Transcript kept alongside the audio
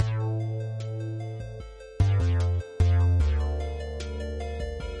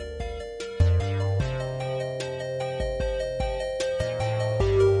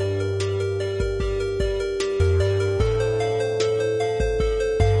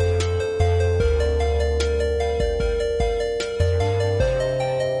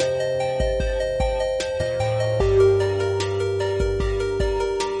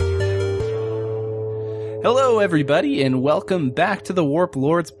Hello, everybody, and welcome back to the Warp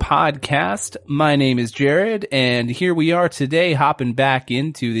Lords podcast. My name is Jared, and here we are today hopping back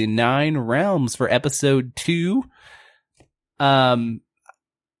into the Nine Realms for episode 2. Oh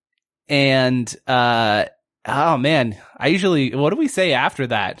man, what do we say after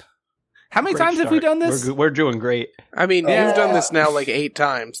that? How many times have we done this? We're doing great. I mean, you've done this now like 8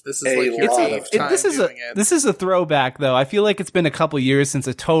 times. This is like your 8th time doing it. This is a throwback, though. I feel like it's been a couple years since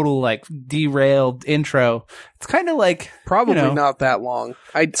a total like derailed intro. It's kind of like probably not that long.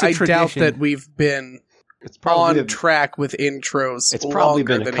 I doubt that we've been on track with intros. It's probably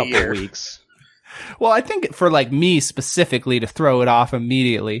been a couple weeks. Well, I think for like me specifically to throw it off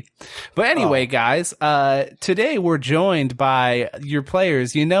immediately. But anyway, guys, today we're joined by your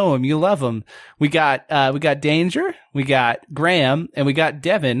players. You know them, you love them. We got Danger, we got Graham, and we got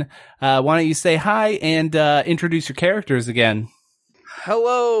Devin. Why don't you say hi and introduce your characters again?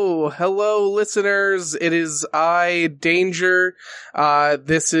 Hello, listeners. It is I, Danger.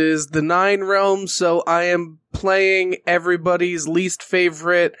 This is the Nine Realms, so I am playing everybody's least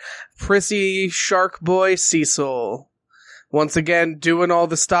favorite prissy shark boy, Cecil. Once again, doing all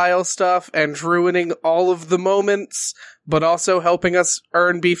the style stuff and ruining all of the moments, but also helping us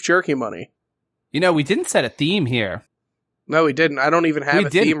earn beef jerky money. You know, we didn't set a theme here. No, we didn't. I don't even have a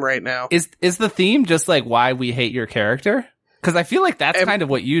theme right now. Is the theme just like why we hate your character? Because I feel like that's kind of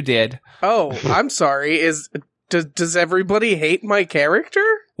what you did. Oh, I'm sorry. Does everybody hate my character?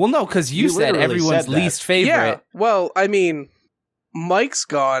 Well, no, because you said everyone's least favorite. Yeah, well, I mean, Mike's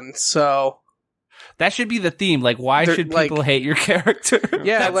gone, so... That should be the theme. Like, why should people hate your character?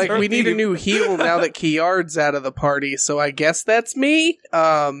 Yeah, like, we need a new heel now that Kiard's out of the party, so I guess that's me.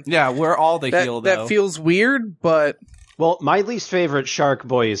 Yeah, we're all the heel, though. That feels weird, but... Well, my least favorite shark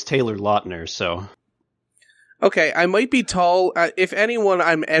boy is Taylor Lautner, so... Okay, I might be tall. If anyone,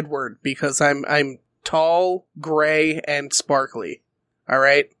 I'm Edward, because I'm tall, gray, and sparkly.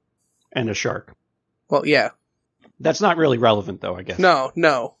 Alright? And a shark. Well, yeah. That's not really relevant, though, I guess.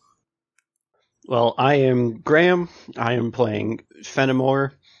 No. Well, I am Graham. I am playing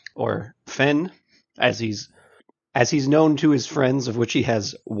Fenimore, or Fen, as he's known to his friends, of which he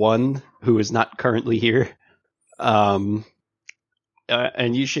has one who is not currently here. And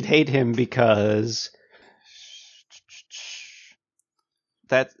you should hate him because...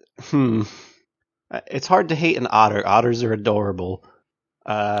 It's hard to hate an otter. Otters are adorable.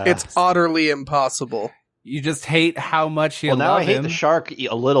 It's utterly impossible. You just hate how much you love him. Well, now I hate the shark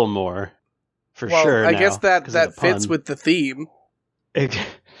a little more, sure. I guess that fits with the theme.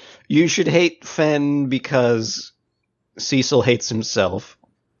 You should hate Fen because Cecil hates himself.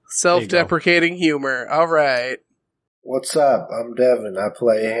 Self-deprecating humor. All right. What's up? I'm Devin. I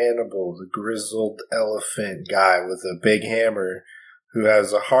play Hannibal, the grizzled elephant guy with a big hammer who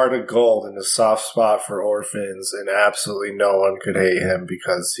has a heart of gold and a soft spot for orphans, and absolutely no one could hate him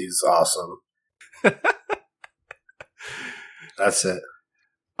because he's awesome. That's it.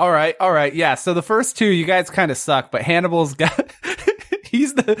 All right. Yeah, so the first two, you guys kind of suck, but Hannibal's got...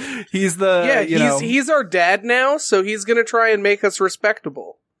 he's our dad now, so he's gonna try and make us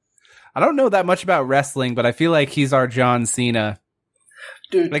respectable. I don't know that much about wrestling, but I feel like he's our John Cena.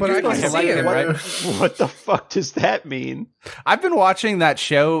 Dude, like, but I can see it. Right? What the fuck does that mean? I've been watching that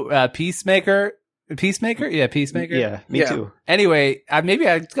show, Peacemaker. Peacemaker? Yeah, Peacemaker. Yeah, me too. Anyway, maybe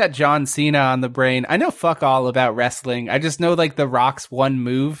I got John Cena on the brain. I know fuck all about wrestling. I just know like The Rock's one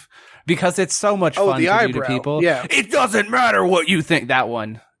move because it's so much fun to do to people. Yeah. It doesn't matter what you think. That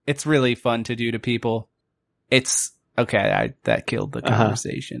one. It's really fun to do to people. It's okay. That killed the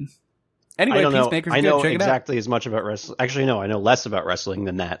conversation. Anyway, I don't know. Peacemaker's I know good. exactly as much about wrestling. Actually, no, I know less about wrestling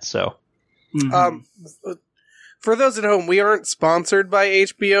than that. So, for those at home, we aren't sponsored by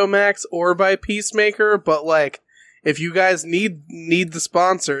HBO Max or by Peacemaker, but like, if you guys need the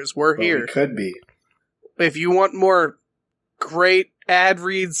sponsors, we're here. We could be. If you want more great ad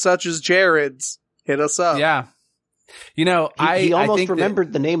reads such as Jared's, hit us up. Yeah. You know, he almost think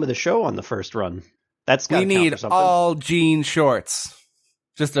remembered the name of the show on the first run. That's gotta we count need for something. all jean shorts.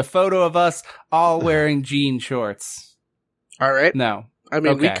 Just a photo of us all wearing jean shorts. All right. No. I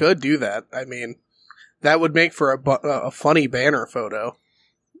mean, we could do that. I mean, that would make for a funny banner photo.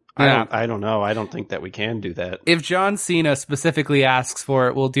 I don't know. I don't think that we can do that. If John Cena specifically asks for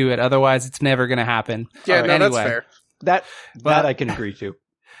it, we'll do it. Otherwise, it's never going to happen. Yeah, that's fair. That I can agree to.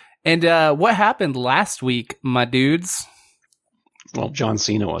 And what happened last week, my dudes? Well, John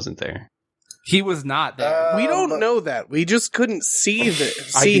Cena wasn't there. He was not there. We don't know that. We just couldn't see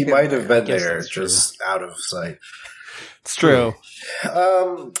He him. might have been there, just out of sight. It's true.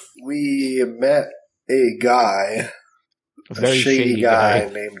 We met a guy, a very shady guy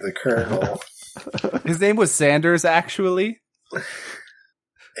named the Colonel. His name was Sanders, actually.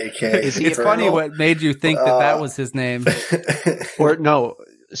 AKA. It's funny what made you think that was his name. Or no,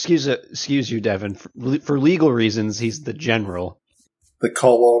 excuse you, Devin. For legal reasons, he's the general. The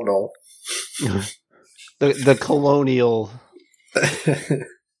colonel. the colonial. I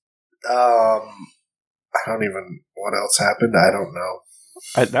don't even. What else happened? I don't know.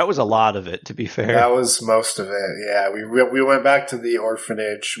 That was a lot of it, to be fair. That was most of it. Yeah, we went back to the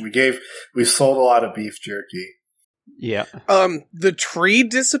orphanage. We sold a lot of beef jerky. Yeah. The tree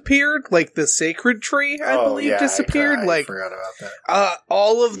disappeared, like the sacred tree, I believe disappeared. I forgot about that.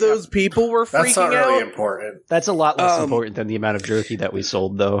 All of those people were freaking That's not really out. important. That's a lot less important than the amount of jerky that we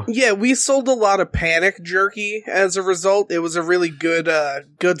sold, though. Yeah, we sold a lot of panic jerky as a result. It was a really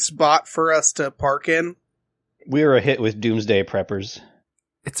good spot for us to park in. We were a hit with Doomsday Preppers.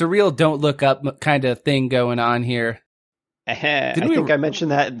 It's a real don't look up kind of thing going on here. I think I mentioned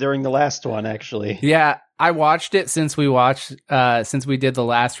that during the last one, actually. Yeah, I watched it since we did the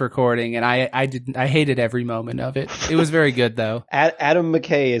last recording, and I hated every moment of it. It was very good though. Adam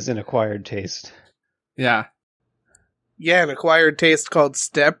McKay is an acquired taste. Yeah. Yeah, an acquired taste called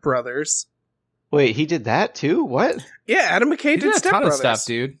Step Brothers. Wait, he did that too? What? Yeah, Adam McKay He did did a Step ton Brothers. of stuff,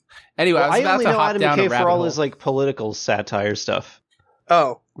 dude. Anyway, Well, I was about only to know hop Adam down a McKay rabbit for all hole. his like political satire stuff,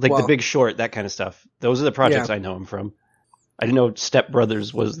 Oh, like well, The Big Short, that kind of stuff. Those are the projects I know him from. I didn't know Step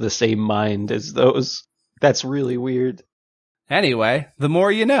Brothers was the same mind as those. That's really weird. Anyway, the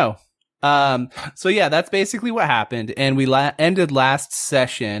more you know. So yeah, that's basically what happened, and we ended last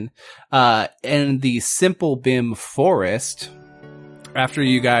session in the Simple Bim Forest after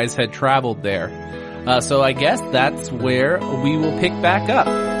you guys had traveled there. So I guess that's where we will pick back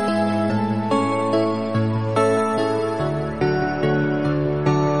up.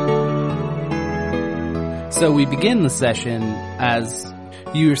 So we begin the session as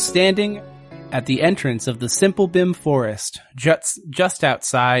you're standing at the entrance of the Simple Bim Forest, just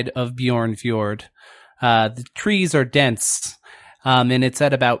outside of Bjornfjord. The trees are dense, and it's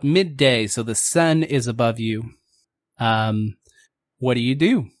at about midday, so the sun is above you. What do you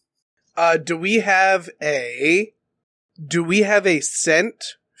do? do we have a scent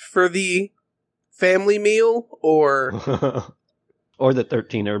for the family meal, or or the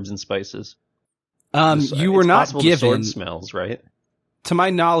 13 herbs and spices? You were not given. given. The sword smells, right? To my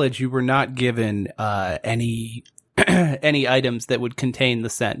knowledge, you were not given any any items that would contain the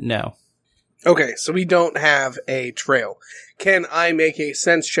scent. No. Okay, so we don't have a trail. Can I make a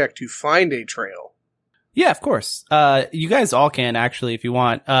sense check to find a trail? Yeah, of course. You guys all can actually, if you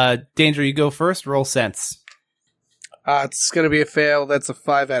want. Danger, you go first. Roll sense. It's gonna be a fail. That's a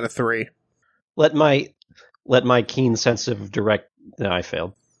 5 out of 3. Let my keen sense of direct. No, I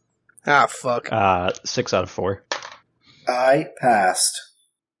failed. Ah, fuck. 6 out of 4. I passed.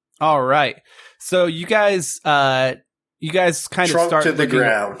 All right. So you guys kind of Trunk start to the looking-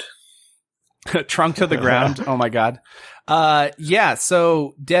 ground. Trunk to the ground. Oh my god. Yeah.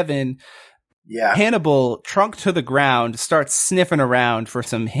 So Devin, Yeah. Hannibal, trunk to the ground, starts sniffing around for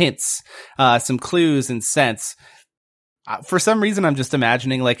some hints, some clues and scents. For some reason, I'm just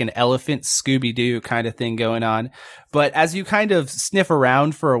imagining like an elephant Scooby-Doo kind of thing going on. But as you kind of sniff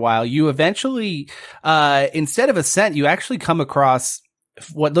around for a while, you eventually, instead of a scent, you actually come across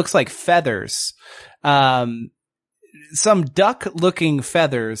what looks like feathers. Some duck-looking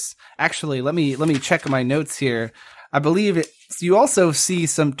feathers. Actually, let me check my notes here. I believe you also see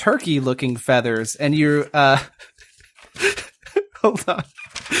some turkey-looking feathers, and you're, hold on.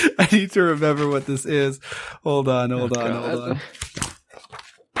 I need to remember what this is. Hold on.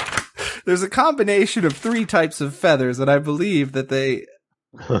 There's a combination of 3 types of feathers, and I believe that they...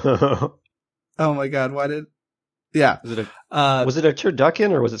 Oh my god, yeah. Was it a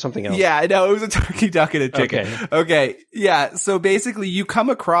turducken or was it something else? Yeah, no, it was a turkey, duck, and a chicken. Okay. Yeah. So basically you come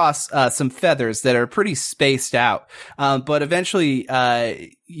across, some feathers that are pretty spaced out. But eventually,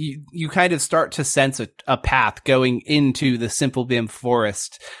 you kind of start to sense a path going into the Simple Bim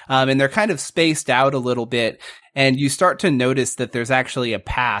forest. And they're kind of spaced out a little bit. And you start to notice that there's actually a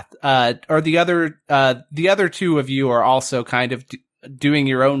path. Or the other 2 of you are also kind of doing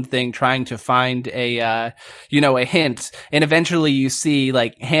your own thing, trying to find a hint. And eventually you see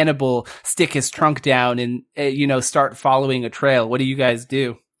like Hannibal stick his trunk down and, start following a trail. What do you guys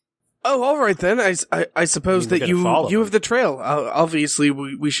do? Oh, all right then. I suppose that you have the trail. Obviously,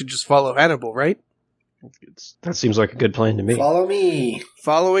 we should just follow Hannibal, right? That seems like a good plan to me. Follow me.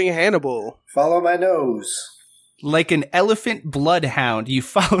 Following Hannibal. Follow my nose. Like an elephant bloodhound, you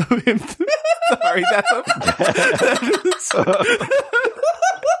follow him. Sorry,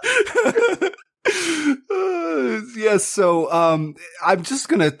 Yes, so I'm just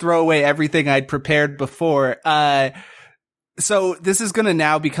going to throw away everything I'd prepared before. So this is going to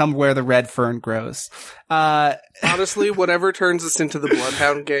now become where the red fern grows. Honestly, whatever turns us into the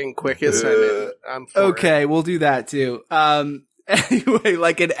Bloodhound Gang quickest, I'm for Okay, we'll do that too. Anyway,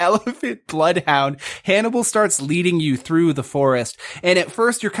 like an elephant bloodhound, Hannibal starts leading you through the forest. And at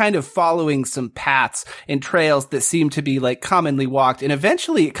first you're kind of following some paths and trails that seem to be like commonly walked. And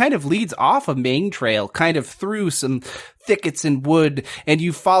eventually it kind of leads off a main trail, kind of through some thickets and wood, and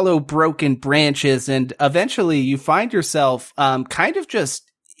you follow broken branches. And eventually you find yourself, kind of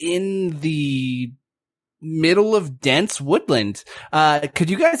just in the middle of dense woodland. Could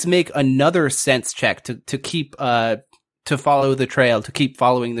you guys make another sense check to keep, to follow the trail, to keep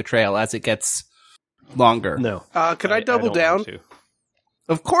following the trail as it gets longer? No. Can I double don't down? want to.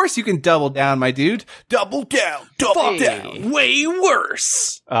 Of course you can double down, my dude. Double down. Double down. Way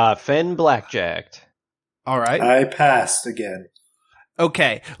worse. Fen blackjacked. All right. I passed again.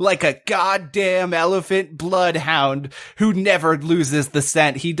 Okay, like a goddamn elephant bloodhound who never loses the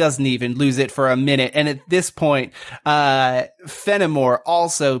scent. He doesn't even lose it for a minute. And at this point, Fenimore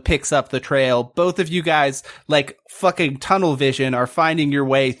also picks up the trail. Both of you guys, like fucking tunnel vision, are finding your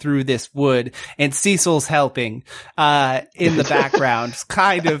way through this wood, and Cecil's helping, in the background.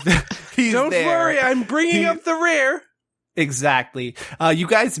 Kind of, he's Don't there. worry, I'm bringing up the rear. Exactly. You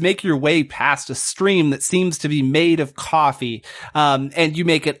guys make your way past a stream that seems to be made of coffee. And you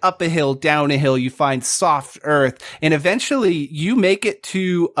make it up a hill, down a hill. You find soft earth, and eventually you make it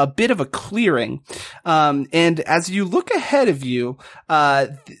to a bit of a clearing. And as you look ahead of you,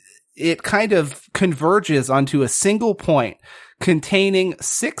 it kind of converges onto a single point containing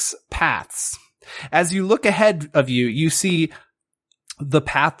 6 paths. As you look ahead of you, you see the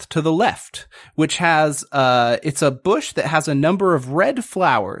path to the left, which has, it's a bush that has a number of red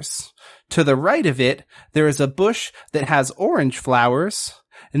flowers. To the right of it, there is a bush that has orange flowers,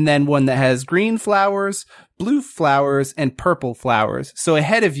 and then one that has green flowers, blue flowers, and purple flowers. So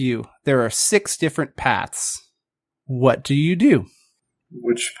ahead of you, there are 6 different paths. What do you do?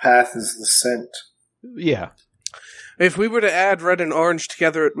 Which path is the scent? Yeah. If we were to add red and orange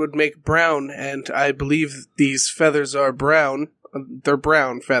together, it would make brown, and I believe these feathers are brown. They're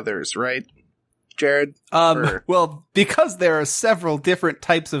brown feathers, right, Jared? Well, because there are several different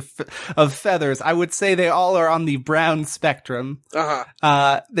types of feathers, I would say they all are on the brown spectrum.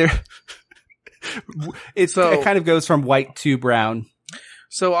 It kind of goes from white to brown.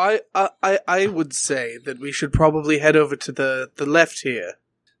 So I would say that we should probably head over to the left here.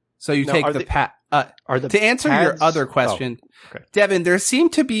 So you Now, take are the they- path. Are the To answer your paths- other question, Oh, okay. Devin, there seem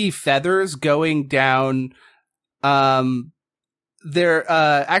to be feathers going down.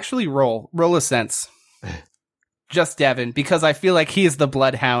 Actually roll a sense. Just Devin, because I feel like he is the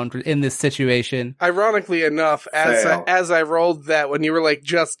bloodhound in this situation. Ironically enough, as I rolled that, when you were like,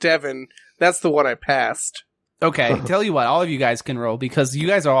 just Devin, that's the one I passed. Okay, tell you what, all of you guys can roll because you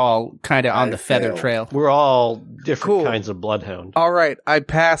guys are all kind of on I the feather failed. trail. We're all different Cool. kinds of bloodhound. All right, I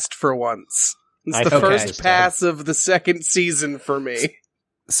passed for once. It's I the think first this time. pass of the second season for me.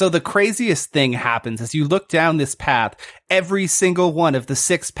 So the craziest thing happens as you look down this path. Every single one of the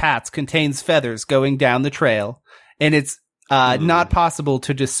 6 paths contains feathers going down the trail, and it's not possible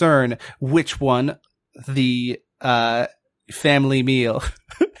to discern which one the family meal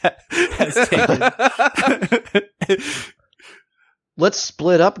has taken. Let's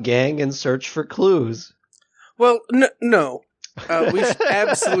split up, gang, and search for clues. Well, no. We should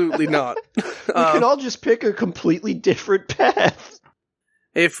absolutely not. We can all just pick a completely different path.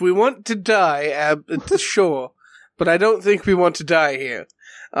 If we want to die, sure, but I don't think we want to die here.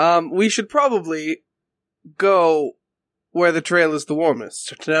 We should probably go where the trail is the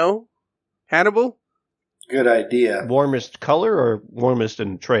warmest, no? Hannibal? Good idea. Warmest color or warmest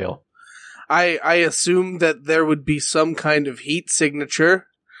in trail? I assume that there would be some kind of heat signature,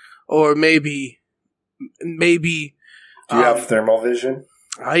 or maybe. Do you have thermal vision?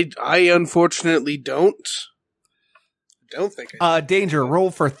 I unfortunately don't. I don't think I Danger,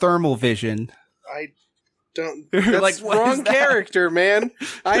 roll for thermal vision. I don't. You're That's like, what is wrong that? character, man.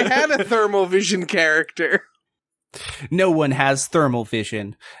 I had a thermal vision character. No one has thermal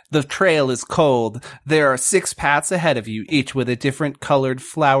vision. The trail is cold. There are 6 paths ahead of you, each with a different colored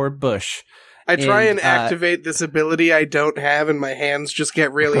flower bush. I try And, and activate this ability I don't have, and my hands just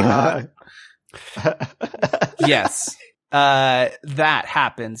get really hot. Yes. That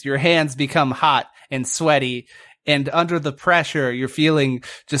happens. Your hands become hot and sweaty, and under the pressure, you're feeling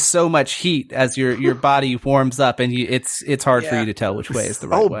just so much heat as your body warms up, and it's hard for Yeah. you to tell which way is the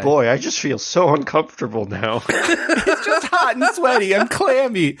right Oh way. boy, I just feel so uncomfortable now. It's just hot and sweaty. I'm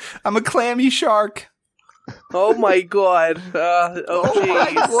clammy. I'm a clammy shark. Oh my god. Oh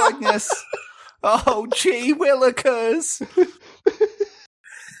my jeez. goodness. Oh, gee willikers.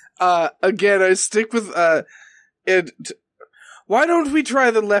 Again, I stick with, why don't we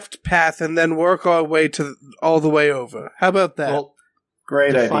try the left path and then work our way all the way over? How about that? Well,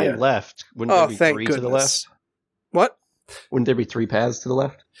 Great define idea. left. Wouldn't Oh, there be thank three to the goodness. left? What? Wouldn't there be three paths to the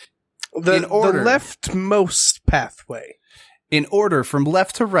left? In order. The leftmost pathway. In order from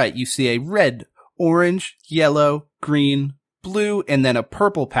left to right, you see a red, orange, yellow, green, blue, and then a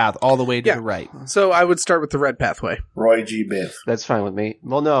purple path all the way to Yeah. the right. So I would start with the red pathway. Roy G. Biff. That's fine with me.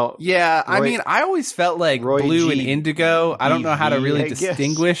 Well, no. Yeah, I Roy- mean, I always felt like Roy blue G. and indigo. I don't know how to BV, really I guess.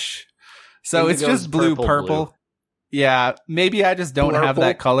 distinguish. So it's Indigo's just blue, purple. blue. Yeah, maybe I just don't have Blurple.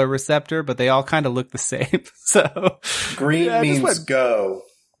 that color receptor, but they all kind of look the same. So Green Yeah, I just means went- go,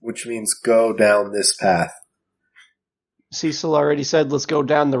 which means go down this path. Cecil already said, let's go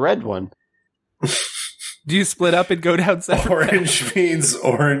down the red one. do you split up and go down separate? Orange means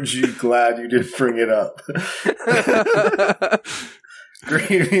orangey. Glad you didn't bring it up.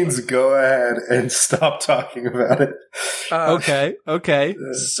 Green means go ahead and stop talking about it. Okay.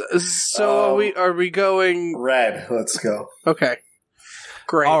 So are we going? Red, let's go. Okay.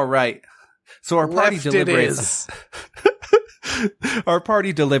 Great. All right. So our party Left it deliberates. is. Our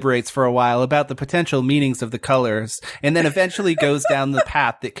party deliberates for a while about the potential meanings of the colors, and then eventually goes down the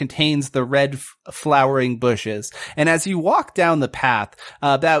path that contains the red flowering bushes. And as you walk down the path,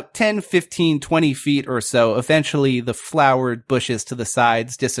 about 10, 15, 20 feet or so, eventually the flowered bushes to the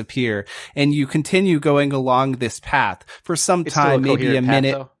sides disappear, and you continue going along this path for some It's still time, maybe a coherent path,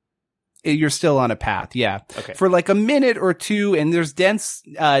 minute. though? You're still on a path, yeah. Okay. For like a minute or two, and there's dense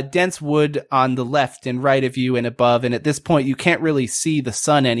wood on the left and right of you and above, and at this point you can't really see the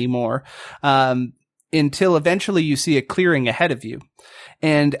sun anymore, until eventually you see a clearing ahead of you.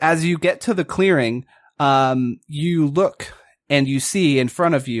 And as you get to the clearing, you look and you see in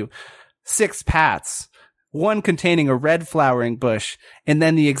front of you 6 paths, one containing a red flowering bush, and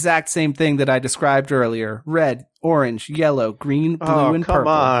then the exact same thing that I described earlier: red, orange, yellow, green, blue, and come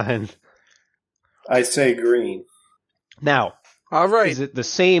purple. on. I say green. Now, All right. is it the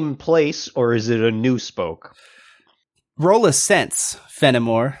same place or is it a new spoke? Roll a sense,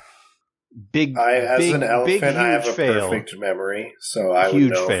 Fenimore. Big, As big, an elephant, big, I have huge a fail. perfect memory, so I Huge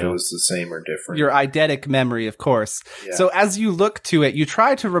would know if it fail. was the same or different. Your eidetic memory, of course. Yeah. So as you look to it, you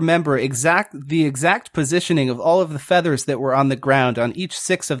try to remember the exact positioning of all of the feathers that were on the ground on each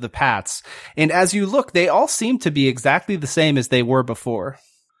 6 of the paths. And as you look, they all seem to be exactly the same as they were before.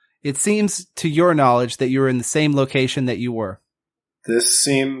 It seems, to your knowledge, that you're in the same location that you were. This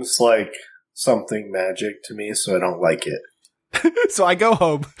seems like something magic to me, so I don't like it. So I go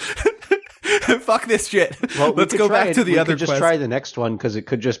home. Fuck this shit. Well, Let's go back to the other We could just quest. try the next one because it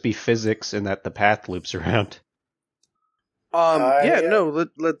could just be physics and that the path loops around.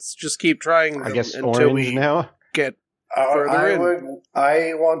 Let's just keep trying. I guess until orange we now. get further in.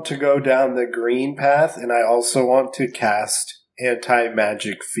 I want to go down the green path, and I also want to cast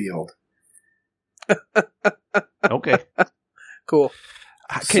anti-magic field. Okay. Cool.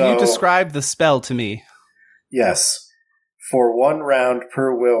 Can you So- describe the spell to me? Yes. For 1 round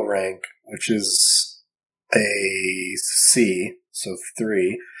per will rank, which is a C, so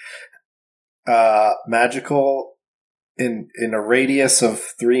 3, magical, in a radius of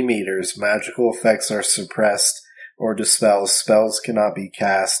 3 meters, magical effects are suppressed or dispelled. Spells cannot be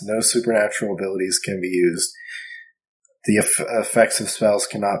cast. No supernatural abilities can be used. The effects of spells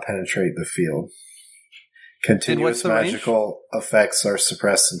cannot penetrate the field. Continuous the range? magical effects are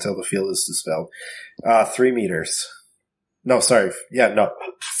suppressed until the field is dispelled. 3 meters. No, sorry. Yeah, no.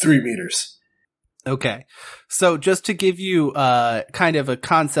 3 meters. Okay. So just to give you kind of a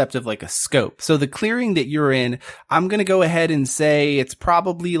concept of like a scope. So the clearing that you're in, I'm going to go ahead and say it's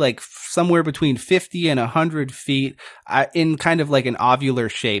probably like somewhere between 50 and 100 feet in kind of like an ovular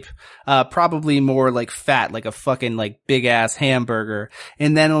shape. Probably more like fat, like a fucking like big ass hamburger.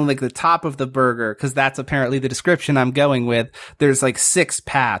 And then on like the top of the burger, because that's apparently the description I'm going with, there's like 6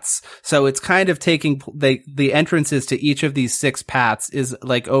 paths. So it's kind of taking the entrances to each of these 6 paths is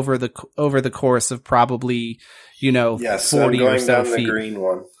like over the course of probably, Yes, I'm 40 going or so down feet. the green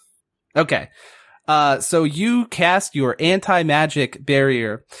one. Okay. So you cast your anti-magic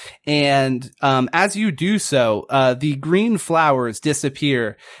barrier, and as you do so, the green flowers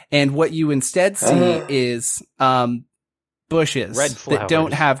disappear, and what you instead see is bushes Red that don't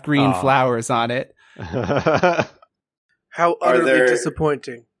flowers. have green Aw. flowers on it. How Are utterly there-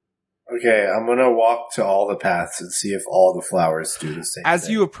 disappointing. Okay, I'm gonna walk to all the paths and see if all the flowers do the same As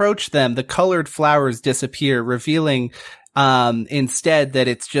thing. you approach them, the colored flowers disappear, revealing instead that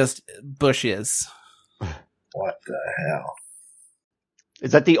it's just bushes. What the hell?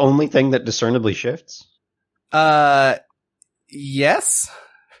 Is that the only thing that discernibly shifts? Yes.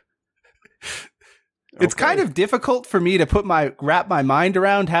 It's Okay. kind of difficult for me to wrap my mind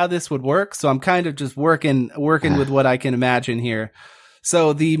around how this would work, so I'm kind of just working with what I can imagine here.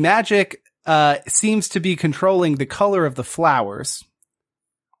 So the magic seems to be controlling the color of the flowers.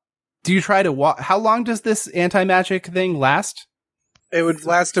 Do you try to walk? How long does this anti-magic thing last? It would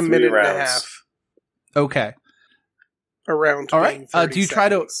last a 3 minute and a rounds. half. Okay. Around. All right. Do you try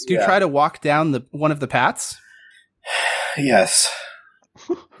to Yeah. try to walk down one of the paths? Yes.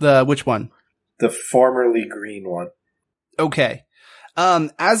 Which one? The formerly green one. Okay.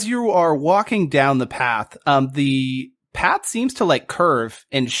 As you are walking down the path seems to like curve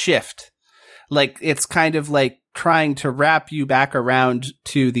and shift. Like it's kind of like trying to wrap you back around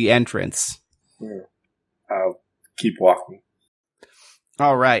to the entrance. I'll keep walking.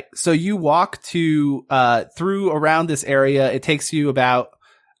 All right. So you walk through around this area. It takes you about,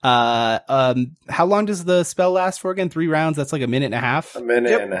 how long does the spell last for again? 3 rounds. That's like a minute and a half. A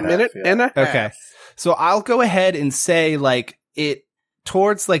minute and a half. Minute yeah. and a half. Okay. So I'll go ahead and say like it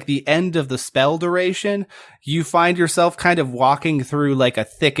towards like the end of the spell duration, you find yourself kind of walking through like a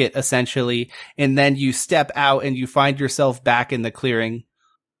thicket essentially, and then you step out and you find yourself back in the clearing.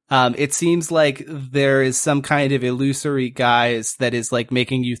 It seems like there is some kind of illusory guise that is like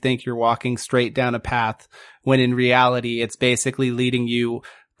making you think you're walking straight down a path when in reality it's basically leading you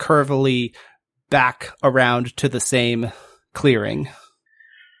curvily back around to the same clearing.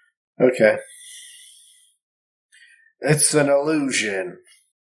 Okay. It's an illusion.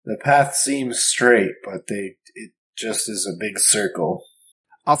 The path seems straight, but it just is a big circle.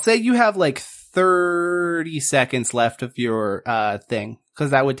 I'll say you have like 30 seconds left of your thing, because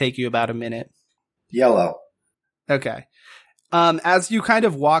that would take you about a minute. Yellow. Okay. As you kind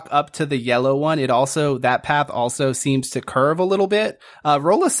of walk up to the yellow one, that path also seems to curve a little bit.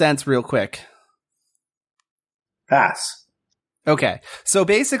 Roll a sense real quick. Pass. Okay. So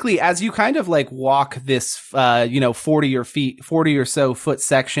basically, as you kind of like walk this, 40 or so foot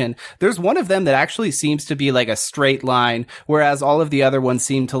section, there's one of them that actually seems to be like a straight line, whereas all of the other ones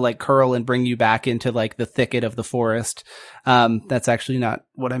seem to like curl and bring you back into like the thicket of the forest. That's actually not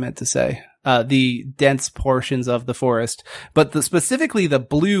what I meant to say. The dense portions of the forest, but specifically the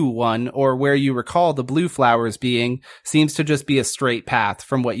blue one, or where you recall the blue flowers being, seems to just be a straight path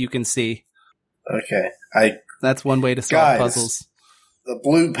from what you can see. Okay. That's one way to solve Guys. puzzles. The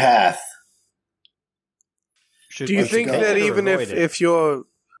blue path. Do you think go. that even if your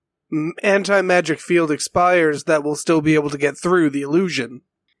anti-magic field expires, that we'll still be able to get through the illusion?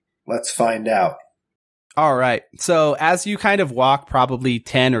 Let's find out. All right. So as you kind of walk probably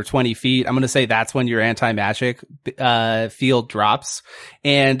 10 or 20 feet, I'm going to say that's when your anti-magic field drops.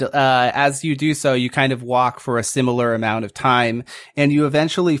 And as you do so, you kind of walk for a similar amount of time, and you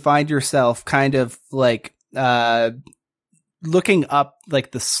eventually find yourself kind of like looking up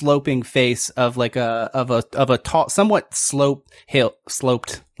like the sloping face of like a tall, somewhat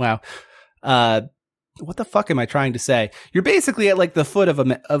sloped. Wow. What the fuck am I trying to say? You're basically at like the foot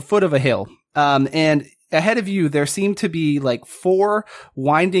of a hill. And ahead of you, there seem to be like 4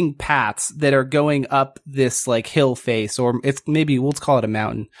 winding paths that are going up this like hill face, or let's call it a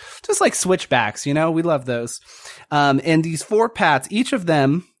mountain. Just like switchbacks, we love those. And these 4 paths, each of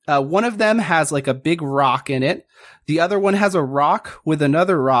them, one of them has like a big rock in it. The other one has a rock with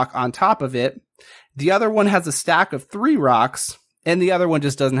another rock on top of it. The other one has a stack of 3 rocks, and the other one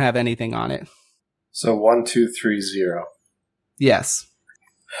just doesn't have anything on it. So 1, 2, 3, 0. Yes.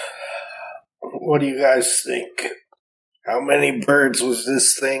 What do you guys think? How many birds was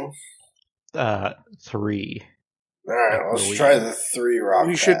this thing? 3. Alright, let's try the 3 rock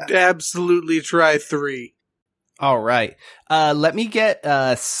We path. should absolutely try 3. All right. Let me get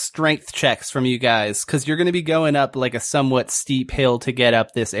strength checks from you guys, because you're going to be going up like a somewhat steep hill to get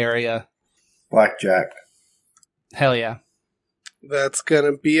up this area. Blackjack. Hell yeah. That's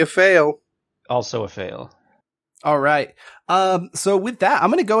gonna be a fail. Also a fail. All right. So with that, I'm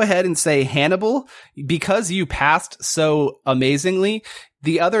going to go ahead and say Hannibal, because you passed so amazingly.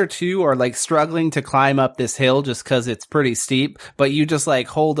 The other 2 are like struggling to climb up this hill just because it's pretty steep, but you just like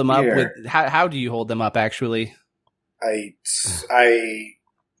hold them up with, how do you hold them up actually? I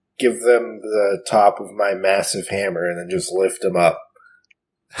give them the top of my massive hammer and then just lift them up.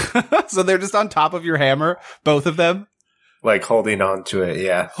 So they're just on top of your hammer, both of them? Like holding on to it,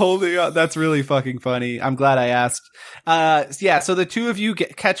 yeah. Holding on. That's really fucking funny. I'm glad I asked. So the 2 of you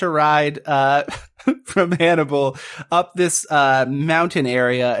catch a ride, from Hannibal up this, mountain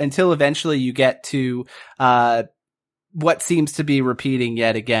area until eventually you get to, what seems to be repeating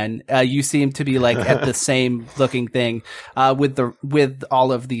yet again. You seem to be like at the same looking thing, with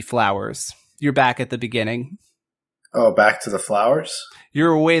all of the flowers. You're back at the beginning. Oh, back to the flowers?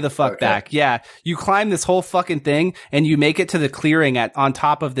 You're way the fuck Okay. back. Yeah. You climb this whole fucking thing and you make it to the clearing on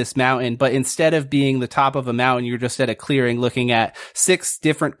top of this mountain. But instead of being the top of a mountain, you're just at a clearing looking at 6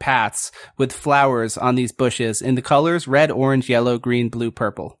 different paths with flowers on these bushes in the colors red, orange, yellow, green, blue,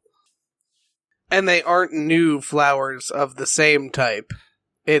 purple. And they aren't new flowers of the same type.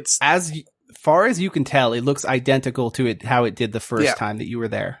 It's As far as you can tell, it looks identical to it how it did the first Yeah. time that you were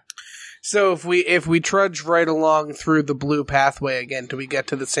there. so if we trudge right along through the blue pathway again, do we get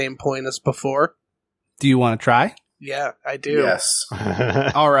to the same point as before? Do you want to try? Yeah, I do. Yes.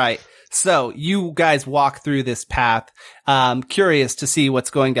 All right. So you guys walk through this path, curious to see what's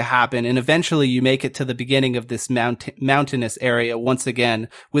going to happen. And eventually you make it to the beginning of this mountainous area once again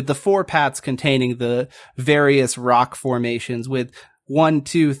with the 4 paths containing the various rock formations with 1,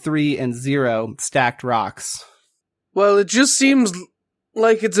 2, 3, and 0 stacked rocks. Well, it just seems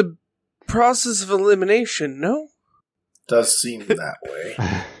like it's a process of elimination, no? Does seem that way.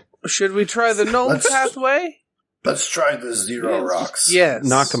 Should we try the null Let's- pathway? Let's try the 0 rocks. Yes.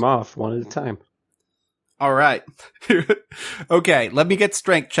 Knock them off one at a time. All right. Okay. Let me get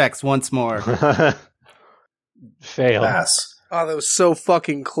strength checks once more. Fail. Pass. Oh, that was so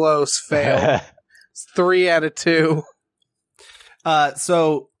fucking close. Fail. It's 3 out of 2.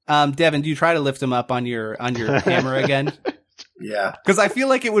 So, Devin, do you try to lift him up on your hammer again? Yeah. Because I feel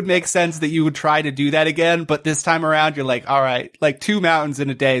like it would make sense that you would try to do that again, but this time around, you're like, all right, like 2 mountains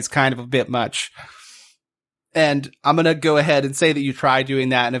in a day is kind of a bit much. And I'm going to go ahead and say that you try doing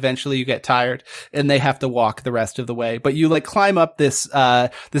that and eventually you get tired and they have to walk the rest of the way. But you like climb up this,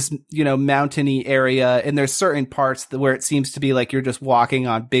 mountainy area and there's certain parts where it seems to be like you're just walking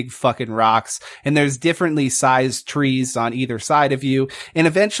on big fucking rocks and there's differently sized trees on either side of you. And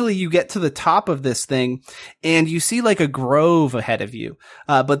eventually you get to the top of this thing and you see like a grove ahead of you.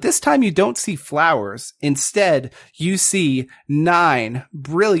 But this time you don't see flowers. Instead, you see 9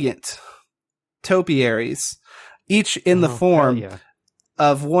 brilliant topiaries, each in the form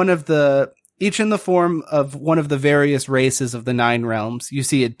of one of the various races of the 9 realms. You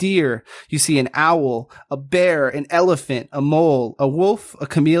see a deer, you see an owl, a bear, an elephant, a mole, a wolf, a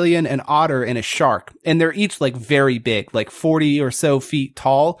chameleon, an otter, and a shark. And they're each like very big, like 40 or so feet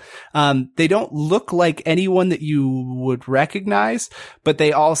tall. They don't look like anyone that you would recognize, but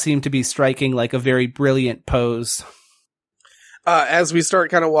they all seem to be striking like a very brilliant pose. As we start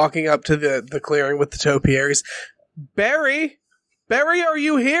kind of walking up to the clearing with the topiaries, Barry, are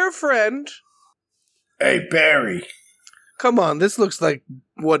you here, friend? Hey, Barry. Come on, this looks like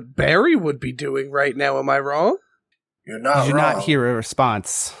what Barry would be doing right now. Am I wrong? You're not You do wrong. not hear a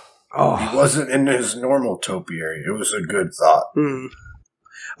response. He wasn't in his normal topiary. It was a good thought.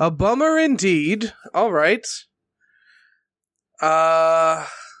 A bummer indeed. All right.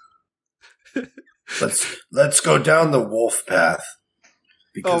 Let's go down the wolf path.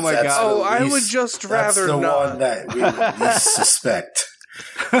 Because Oh my that's God. the Oh, I least- would just that's rather the not. one that we would least suspect.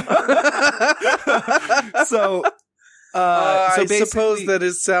 So, I basically- suppose that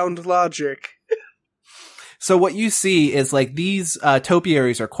is sound logic. So what you see is like these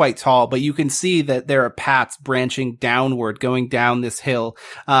topiaries are quite tall, but you can see that there are paths branching downward, going down this hill,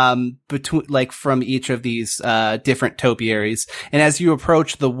 between like from each of these different topiaries. And as you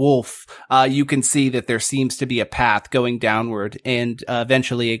approach the wolf, you can see that there seems to be a path going downward, and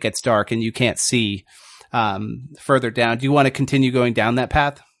eventually it gets dark and you can't see further down. Do you want to continue going down that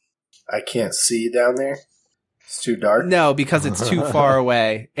path? I can't see down there. It's too dark. No, because it's too far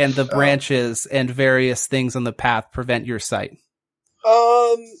away, and the branches and various things on the path prevent your sight.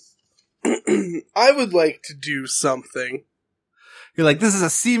 I would like to do something. You're like, this is a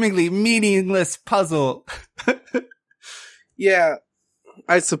seemingly meaningless puzzle. Yeah,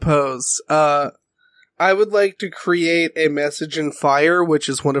 I suppose. I would like to create a message in fire, which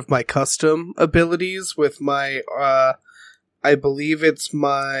is one of my custom abilities with my, I believe it's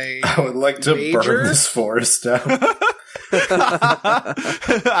my... I would like to Major? burn this forest down.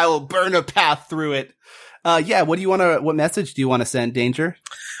 I will burn a path through it. What message do you want to send, Danger?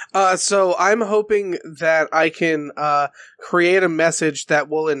 So I'm hoping that I can create a message that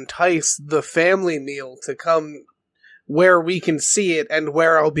will entice the family meal to come where we can see it and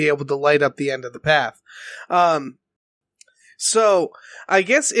where I'll be able to light up the end of the path. So I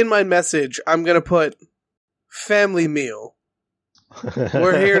guess in my message I'm gonna put family meal.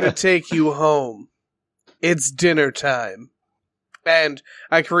 We're here to take you home. It's dinner time. And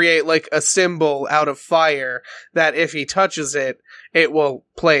I create like a symbol out of fire that if he touches it, it will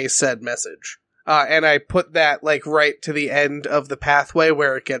play said message. And I put that like right to the end of the pathway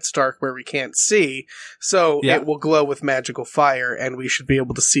where it gets dark, where we can't see. So it will glow with magical fire, and we should be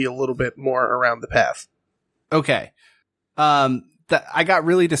able to see a little bit more around the path. Okay. I got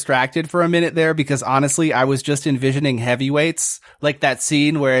really distracted for a minute there because honestly, I was just envisioning heavyweights, like that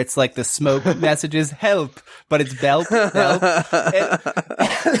scene where it's like the smoke messages, help, but it's help.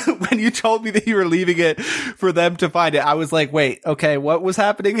 When you told me that you were leaving it for them to find it, I was like, wait, okay, what was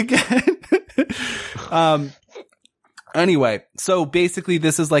happening again? Anyway, so basically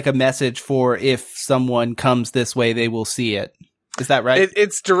this is like a message for if someone comes this way, they will see it. Is that right?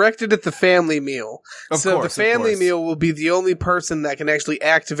 It's directed at the family meal. Of so course, the family meal will be the only person that can actually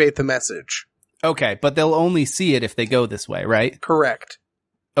activate the message. Okay, but they'll only see it if they go this way, right? Correct.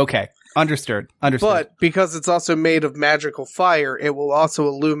 Okay, understood. But because it's also made of magical fire, it will also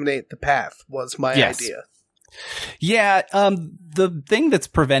illuminate the path, was my idea. Yeah, the thing that's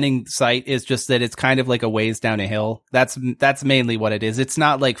preventing sight is just that it's kind of like a ways down a hill. That's mainly what it is. It's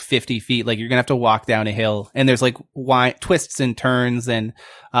not like 50 feet. Like you're gonna have to walk down a hill, and there's like twists and turns, and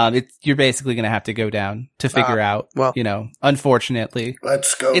you're basically gonna have to go down to figure out. Well, unfortunately,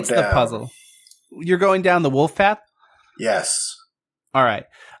 let's go. It's the puzzle. You're going down the wolf path? Yes. All right.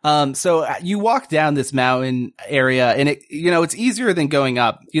 So you walk down this mountain area, and it's easier than going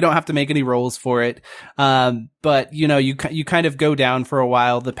up. You don't have to make any rolls for it. But you kind of go down for a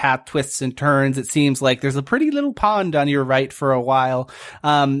while. The path twists and turns. It seems like there's a pretty little pond on your right for a while.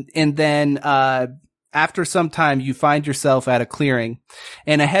 And then, after some time, you find yourself at a clearing,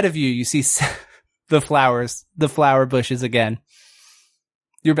 and ahead of you, you see the flower bushes again.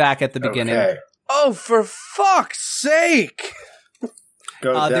 You're back at the beginning. Okay. Oh, for fuck's sake!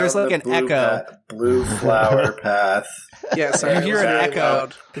 Go down there's like an echo. Blue flower path. Yeah, sorry. You hear an echo.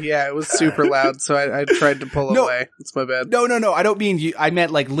 Loud. Yeah, it was super loud, so I tried to pull away. It's my bad. No. I don't mean you. I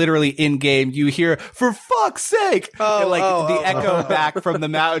meant like literally in game. You hear, for fuck's sake! The echo back from the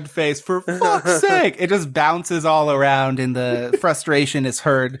mountain face, for fuck's sake! It just bounces all around and the frustration is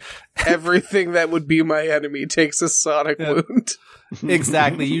heard. Everything that would be my enemy takes a sonic wound.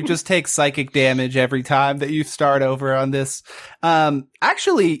 Exactly. You just take psychic damage every time that you start over on this.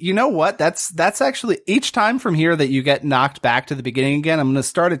 Actually, you know what? That's actually each time from here that you get knocked back to the beginning again, I'm going to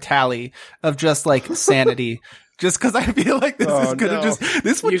start a tally of just like sanity. Just because I feel like this is going to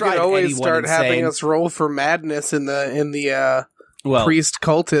this would drive anyone insane. You can always start having us roll for madness in the priest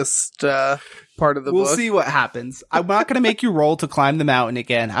cultist, part of the book. We'll see what happens. I'm not going to make you roll to climb the mountain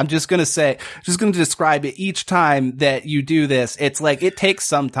again. I'm just going to describe it each time that you do this. It's like, it takes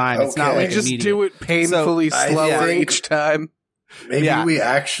some time. Okay. It's not like just immediate. Do it painfully slower each time. Maybe we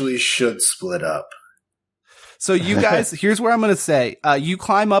actually should split up. So you guys, here's where I'm going to say, you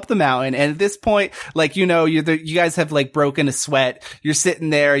climb up the mountain, and at this point, like, you guys have like broken a sweat. You're sitting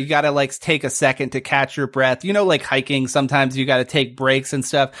there. You got to like take a second to catch your breath. Like hiking, sometimes you got to take breaks and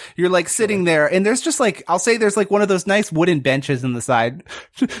stuff. You're like sitting there, and there's just like, I'll say there's like one of those nice wooden benches in the side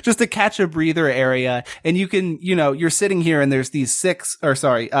just to catch a breather area. And you can, you're sitting here, and there's these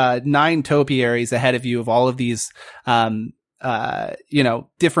 9 topiaries ahead of you of all of these,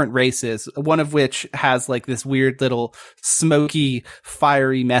 different races, one of which has like this weird little smoky,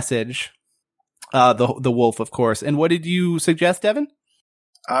 fiery message. The wolf, of course. And what did you suggest, Devin?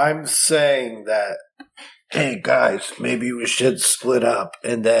 I'm saying that, hey guys, maybe we should split up,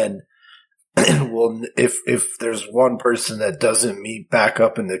 and then if there's one person that doesn't meet back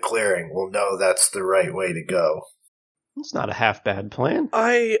up in the clearing, we'll know that's the right way to go. It's not a half bad plan.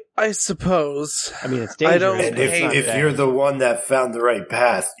 I suppose. I mean, it's dangerous. And if you're the one that found the right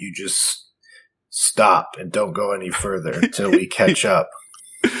path, you just stop and don't go any further until we catch up.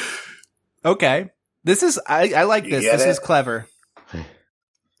 Okay. This is, I like this. This is clever.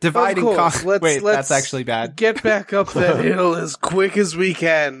 Divide and conquer. Wait, that's actually bad. Get back up that hill as quick as we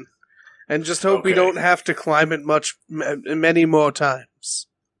can. And just hope we don't have to climb it many more times.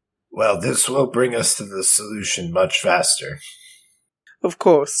 Well, this will bring us to the solution much faster. Of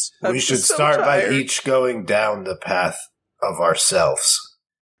course. We should start by each going down the path of ourselves.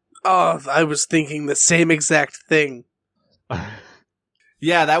 Oh, I was thinking the same exact thing.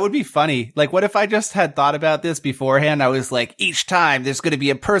 Yeah, that would be funny. Like, what if I just had thought about this beforehand? I was like, each time there's going to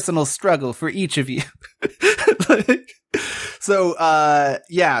be a personal struggle for each of you.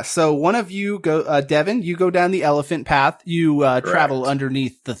 So one of you go, Devin, you go down the elephant path. You, travel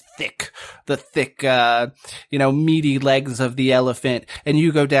underneath the thick, meaty legs of the elephant, and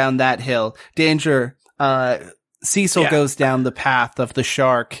you go down that hill. Danger, Cecil goes down the path of the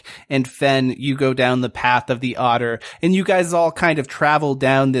shark, and Fen, you go down the path of the otter, and you guys all kind of travel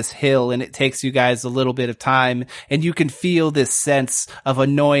down this hill, and it takes you guys a little bit of time, and you can feel this sense of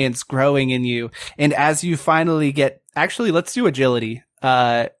annoyance growing in you. And as you finally actually, let's do agility.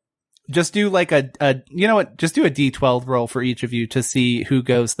 Just do like you know what? Just do a D12 roll for each of you to see who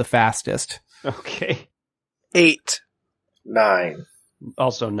goes the fastest. Okay. 8. 9.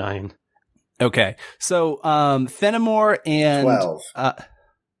 Also 9. Okay. So, Fenimore and 12. Oh,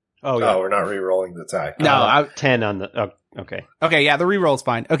 yeah. Oh, we're not re-rolling the die. No, 10 on the... Oh, okay. Okay, yeah, the reroll's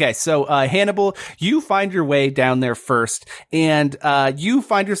fine. Okay, so Hannibal, you find your way down there first, and you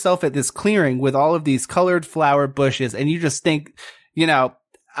find yourself at this clearing with all of these colored flower bushes, and you just think, you know,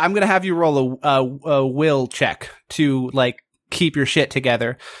 I'm gonna have you roll a will check to, like, keep your shit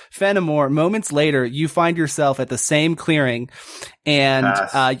together. Fenimore, moments later, you find yourself at the same clearing, and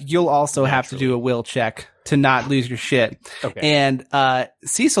you'll also have to do a will check to not lose your shit. Okay. And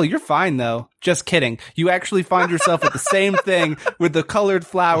Cecil, you're fine though. Just kidding. You actually find yourself at the same thing with the colored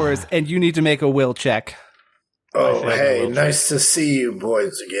flowers, and you need to make a will check. Oh, hey, nice to see you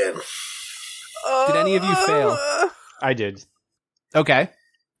boys again. Did any of you fail? I did. Okay.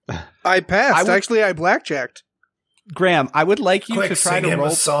 I passed. Actually, I blackjacked. Graham, I would like you Quick, to try sing to him roll.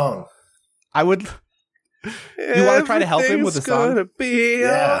 a song. I would. You want to try to help him with a song? Gonna be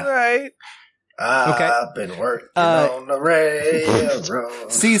Yeah. all right. I've been working on the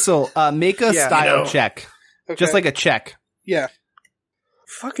railroad. Cecil, make a style check. Okay. Just like a check. Yeah.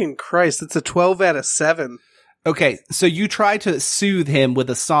 Fucking Christ, it's a 12 out of 7. Okay, so you try to soothe him with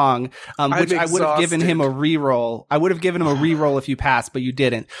a song, which I would have given him a reroll. I would have given him a reroll if you passed, but you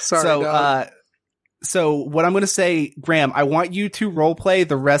didn't. Sorry, so, so what I'm going to say, Graham, I want you to roleplay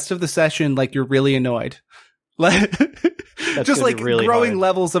the rest of the session like you're really annoyed. Just like really growing hard.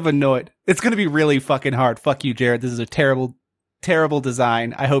 levels of annoyed. It's going to be really fucking hard. Fuck you, Jared. This is a terrible, terrible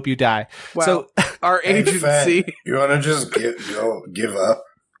design. I hope you die. Wow. So Our Hey, agency. Fat, you want to just give up?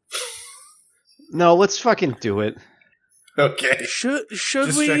 No, let's fucking do it. Okay. Should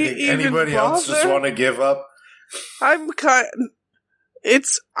Just we checking. even Anybody bother? else just want to give up? I'm kind.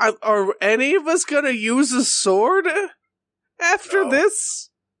 Are any of us gonna use a sword after No.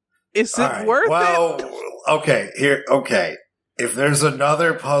 this? Is it All right. worth well, it? Okay. If there's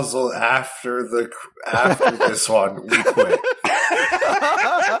another puzzle after this one, we quit.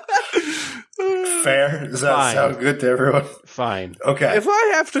 Fair? Does that Fine. sound good to everyone? Fine. Okay. If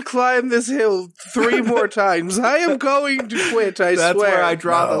I have to climb this hill 3 more times, I am going to quit. I that's swear. where I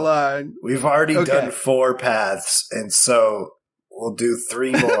draw the No. line. We've already Okay. done 4 paths, and so we'll do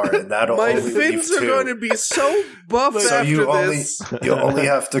 3 more, and that'll My only leave fins are 2. going to be so buff So after you this. only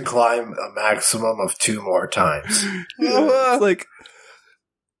have to climb a maximum of 2 more times. It's like,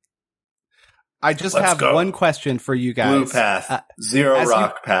 I just Let's have go. one question for you guys. Blue path, zero as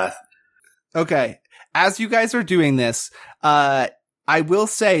rock path. Okay. As you guys are doing this, I will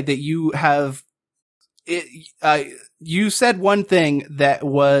say that you have, you said one thing that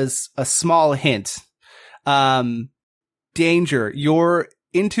was a small hint. Danger, your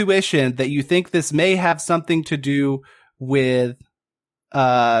intuition that you think this may have something to do with,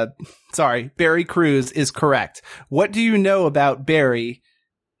 Barry Cruz is correct. What do you know about Barry?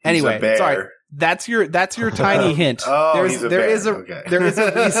 Anyway, He's a bear. sorry. That's your tiny hint. Oh, There is a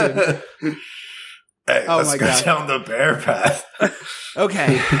reason. Hey, Oh let's my go God. down the bear path.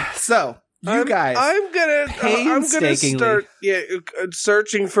 Okay, so you guys, I'm gonna painstakingly- start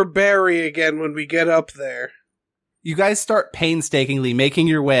searching for Barry again when we get up there. you guys start painstakingly making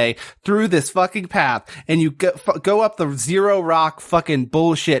your way through this fucking path, and you go up the zero rock fucking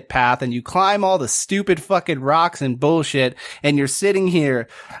bullshit path, and you climb all the stupid fucking rocks and bullshit, and you're sitting here,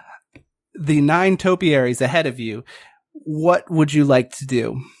 the 9 topiaries ahead of you. What would you like to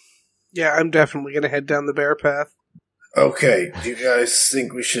do? Yeah, I'm definitely gonna head down the bear path. Okay, do you guys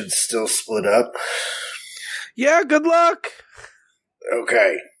think we should still split up? Yeah, good luck.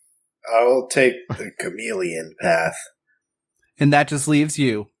 Okay, I'll take the chameleon path. And that just leaves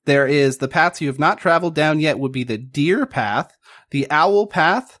you. There is the paths you have not traveled down yet would be the deer path, the owl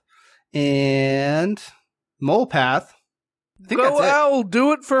path, and mole path. I think Go that's it. Owl,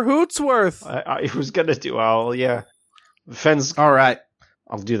 do it for Hootsworth. I was gonna do owl, yeah. Fens, All right.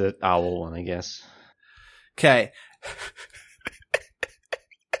 I'll do the owl one, I guess. Okay.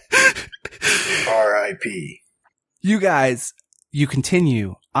 R.I.P. You guys, you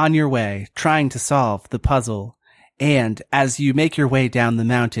continue on your way trying to solve the puzzle. And as you make your way down the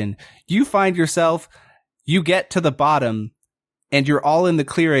mountain, you find yourself, you get to the bottom, and you're all in the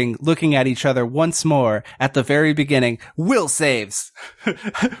clearing looking at each other once more at the very beginning. Will saves.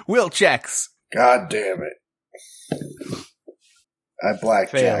 Will checks. God damn it. I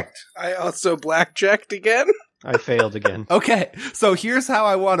blackjacked. I also blackjacked again. I failed again. Okay, so here's how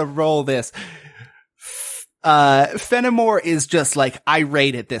I want to roll this. Fenimore is just like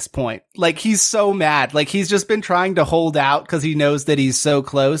irate at this point. Like he's so mad. Like he's just been trying to hold out because he knows that he's so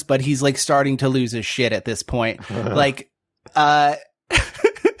close, but he's like starting to lose his shit at this point. Like,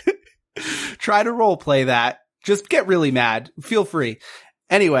 try to role play that. Just get really mad. Feel free.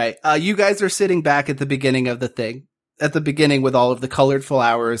 Anyway, you guys are sitting back at the beginning of the thing. At the beginning with all of the colored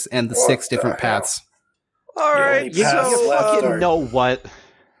flowers and the 6 different paths. All right, You fucking know what?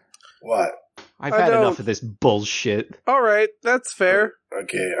 What? I've I had don't- enough of this bullshit. all right, that's fair.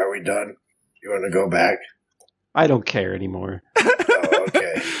 Okay, are we done? You want to go back? I don't care anymore. Oh,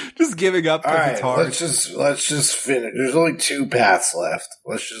 okay. Just giving up All because right, it's hard. let's just finish. There's only 2 paths left.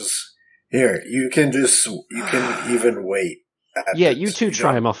 Let's just here. You can even wait. Yeah, you two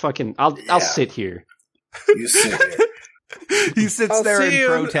try him. I'll sit here. You sit here. He sits there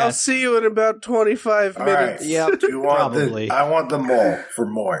in I'll protest. see you in about 25 All minutes. right. Yep, Do you want probably. I want the mole for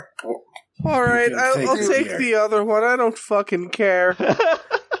more. All right, can I'll take take it. the other one. I don't fucking care.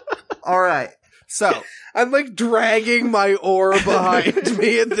 All right. So, I'm like dragging my ore behind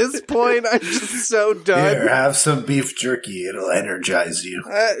me at this point. I'm just so done. Here, have some beef jerky. It'll energize you.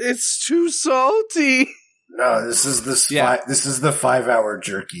 It's too salty. No, this is the Yeah. this is the 5-hour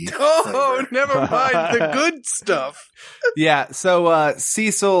jerky. Oh, flavor. never mind the good stuff. yeah. So,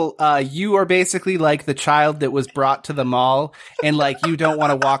 Cecil, you are basically like the child that was brought to the mall and like you don't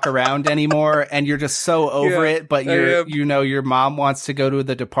want to walk around anymore and you're just so over Yeah, it, but I am. your mom wants to go to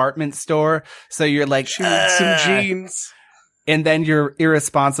the department store. So you're like, She needs some jeans. and then your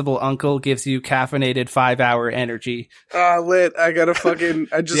irresponsible uncle gives you caffeinated 5-hour energy. Lit. I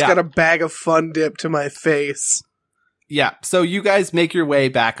just Yeah. got a bag of Fun Dip to my face. Yeah. So you guys make your way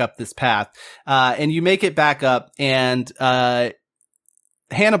back up this path, and you make it back up and,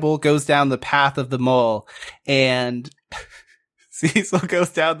 Hannibal goes down the path of the mole and Cecil goes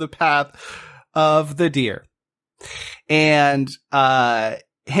down the path of the deer. And,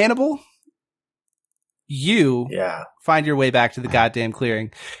 Hannibal, you Yeah. find your way back to the goddamn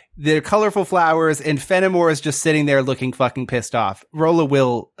clearing. They're colorful flowers and Fenimore is just sitting there looking fucking pissed off. Roll a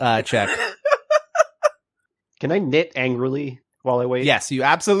will, check. Can I knit angrily while I wait? Yes, you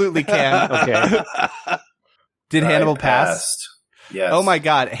absolutely can. Okay. Did I Hannibal pass? passed. Yes. Oh my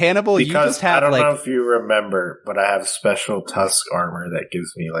god, Hannibal, you Because just I have don't like know if you remember, but I have special tusk armor that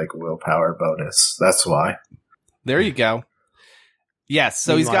gives me like willpower bonus. That's why. there you go. Yes,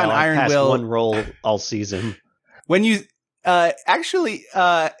 so he's got an Meanwhile, I've iron passed will. one roll all season. When you actually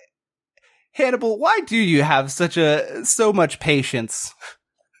Hannibal, why do you have so much patience?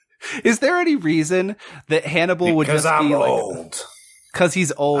 Is there any reason that Hannibal would Because just I'm be like old. because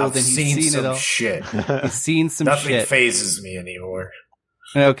he's old I've and he's seen seen it some all? shit. He's seen some Nothing shit. phases me anymore.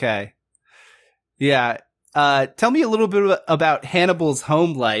 Okay. Yeah. Tell me a little bit about Hannibal's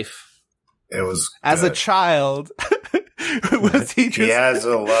home life. It was As a good. child, was he just... He has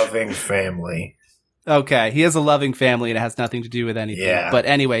a loving family. Okay, he has a loving family and it has nothing to do with anything. Yeah. But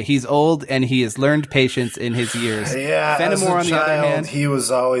anyway, he's old and he has learned patience in his years. Yeah, Fenimore, as on a the other child, hand- he was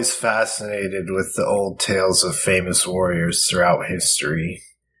always fascinated with the old tales of famous warriors throughout history.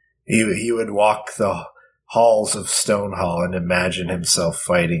 He would walk the halls of Stonehall and imagine himself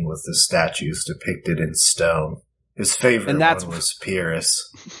fighting with the statues depicted in stone. His favorite And that's- one was Pyrrhus.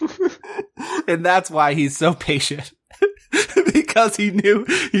 And that's why he's so patient. Because he knew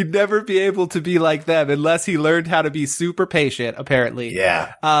he'd never be able to be like them unless he learned how to be super patient, apparently.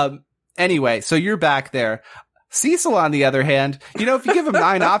 Yeah. Anyway, so you're back there. Cecil, on the other hand, if you give him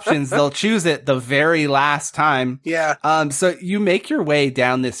 9 options, they'll choose it the very last time. Yeah. So you make your way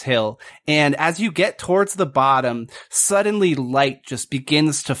down this hill, and as you get towards the bottom, suddenly light just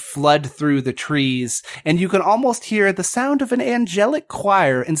begins to flood through the trees, and you can almost hear the sound of an angelic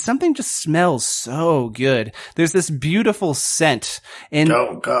choir, and something just smells so good. There's this beautiful scent, and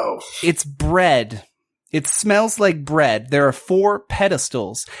Don't go. it's bread. It smells like bread. There are 4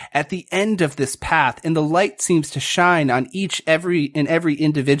 pedestals at the end of this path, and the light seems to shine on every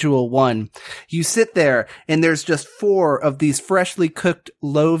individual one. You sit there, and there's just 4 of these freshly cooked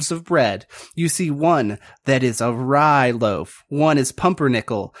loaves of bread. You see one that is a rye loaf, one is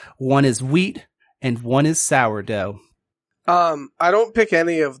pumpernickel, one is wheat, and one is sourdough. I don't pick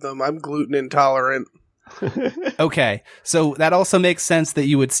any of them. I'm gluten intolerant. Okay, so that also makes sense that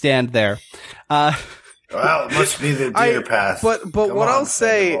you would stand there. Well, it must be the deer path. But Come what on, I'll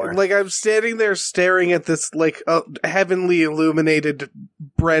say, Fenimore. like I'm standing there staring at this like heavenly illuminated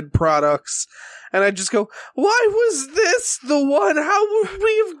bread products, and I just go, "Why was this the one? How would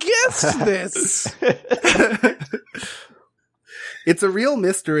we have missed this. It's a real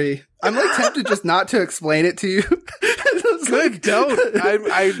mystery. I'm like tempted just not to explain it to you. Good, don't.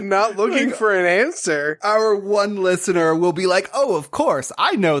 I'm not looking for an answer. Our one listener will be like, "Oh, of course,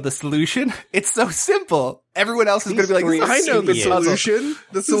 I know the solution. It's so simple." Everyone else is going to be like, I know the "This is a puzzle." solution.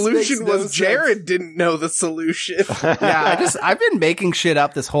 The makes solution no was sense. Jared didn't know the solution. Yeah, I've been making shit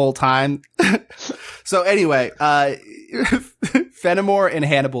up this whole time. So anyway, Fenimore and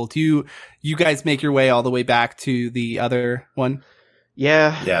Hannibal, do you guys make your way all the way back to the other one?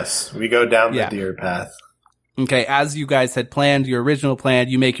 Yeah. Yes, we go down the Yeah. deer path. Okay, as you guys had planned, your original plan,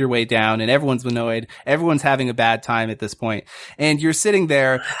 you make your way down and everyone's annoyed. Everyone's having a bad time at this point. And you're sitting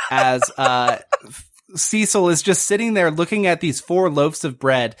there as, Cecil is just sitting there looking at these 4 loaves of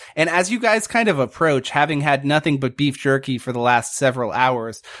bread. And as you guys kind of approach, having had nothing but beef jerky for the last several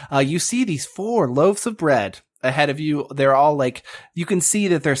hours, you see these 4 loaves of bread ahead of you. They're all like, you can see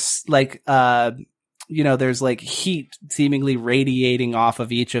that there's like, there's like heat seemingly radiating off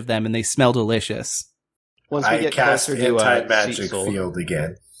of each of them and they smell delicious. Once we I get cast closer to anti-magic Cecil, field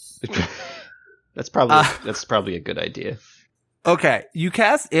again. that's probably a good idea. Okay, you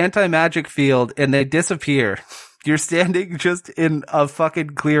cast anti-magic field and they disappear. You're standing just in a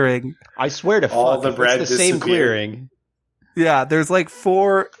fucking clearing. I swear to All fuck, the if bread it's the same disappeared. clearing. Yeah, there's like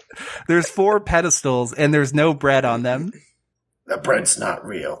 4 pedestals and there's no bread on them. The bread's not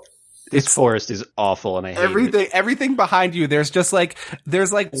real. This forest is awful, and I hate it. Everything behind you, there's like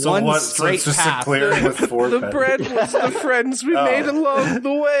So one what? straight so it's just path. a clearing with 4 The pedestals. bread was the friends we made along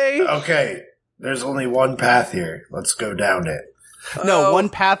the way. Okay, there's only one path here. Let's go down it. No, Oh. one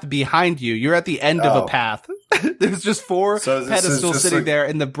path behind you. You're at the end of a Oh. path. There's just 4 So this is pedestals just sitting like- there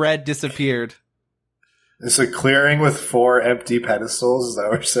and the bread disappeared. It's a clearing with 4 empty pedestals. Is that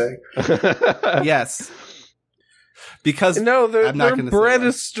what you're saying? Yes. Because No, they're I'm not gonna say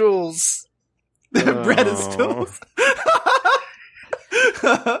breadestools. bread is Oh. still.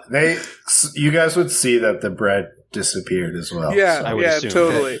 You guys would see that the bread disappeared as well. Yeah, I would yeah, assume.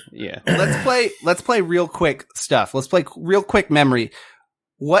 totally. Yeah. Let's play real quick stuff. Let's play real quick memory.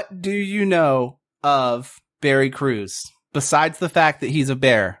 What do you know of Barry Cruz besides the fact that he's a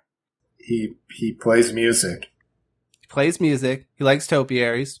bear? He plays music. He plays music. He likes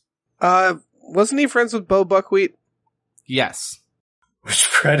topiaries. Wasn't he friends with Bo Buckwheat? Yes. Which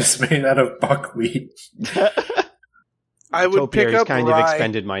bread is made out of buckwheat? I would pick Topiary's up kind rye. of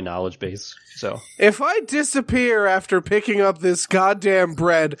expended my knowledge base, so If I disappear after picking up this goddamn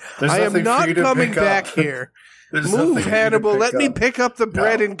bread, There's I am nothing for not you to coming pick up. back here. There's Move, nothing for you to Hannibal. pick Let me up. pick up the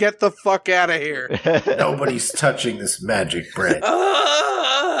bread No. and get the fuck out of here. Nobody's touching this magic bread.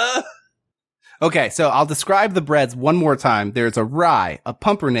 Ah! Okay, so I'll describe the breads one more time. There's a rye, a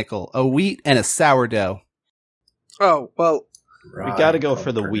pumpernickel, a wheat, and a sourdough. Oh, well, we got to go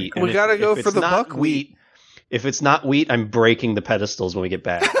for the wheat. We And gotta go if for it's the not buckwheat. If it's not wheat, I'm breaking the pedestals when we get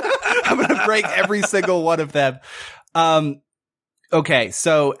back. I'm gonna break every single one of them. Okay,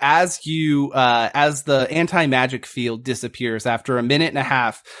 so as the anti-magic field disappears after a minute and a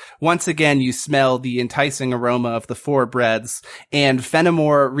half, once again you smell the enticing aroma of the 4 breads, and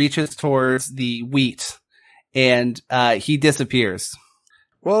Fenimore reaches towards the wheat, and he disappears.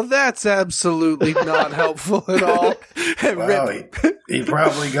 well, that's absolutely not helpful at all. Wow, he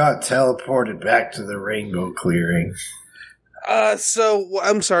probably got teleported back to the rainbow clearing. So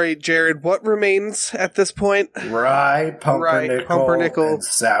I'm sorry, Jared. What remains at this point? Rye, pumpernickel, and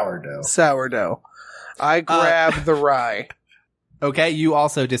sourdough. Sourdough. I grab the rye. Okay, you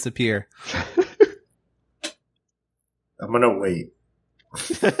also disappear. I'm gonna wait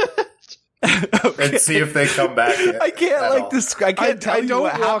Okay. and see if they come back. I can't at like all. this. I can't tell you don't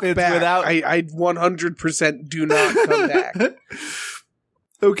what walk happens back. without. I 100% do not come back.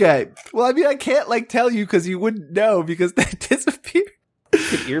 Okay. Well, I mean, I can't like tell you because you wouldn't know because they disappeared.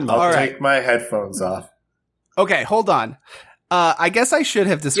 Earmuffs. I'll All right. take my headphones off. Okay, hold on. I guess I should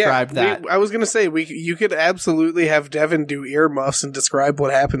have described that. I was gonna say you could absolutely have Devin do earmuffs and describe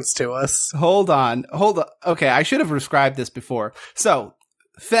what happens to us. Hold on. Okay, I should have described this before. So,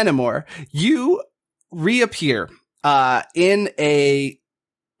 Fenimore, you reappear in an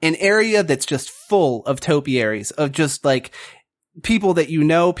area that's just full of topiaries, of just like people that you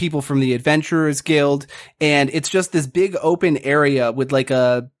know, people from the Adventurers Guild, and it's just this big open area with like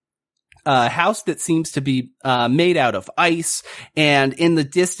a house that seems to be made out of ice, and in the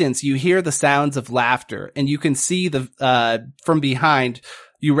distance you hear the sounds of laughter, and you can see from behind.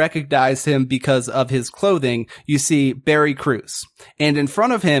 You recognize him because of his clothing. You see Barry Cruz, and in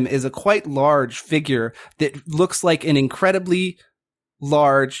front of him is a quite large figure that looks like an incredibly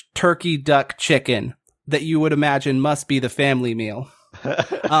large turkey, duck, chicken that you would imagine must be the family meal.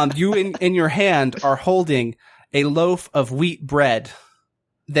 You in your hand are holding a loaf of wheat bread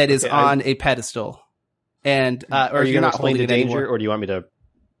that is on a pedestal. And, Are you you're going to not explain holding the it danger, anymore. or do you want me to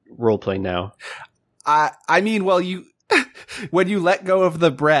role play now? I mean, well, you, when you let go of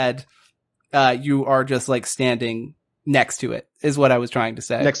the bread, you are just like standing next to it, is what I was trying to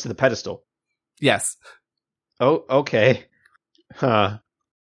say. Next to the pedestal. Yes. Oh, okay. Huh.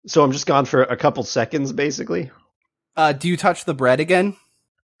 So I'm just gone for a couple seconds, basically? Do you touch the bread again?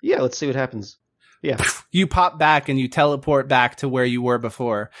 Yeah, let's see what happens. Yeah. You pop back and you teleport back to where you were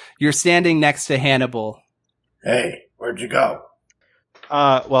before. You're standing next to Hannibal. Hey, where'd you go?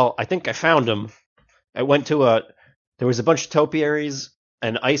 Well, I think I found him. I went to there was a bunch of topiaries,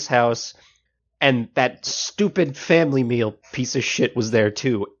 an ice house, and that stupid family meal piece of shit was there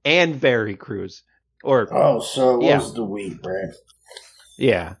too, and Berry Cruise. Oh, so it Yeah. was the wheat bread.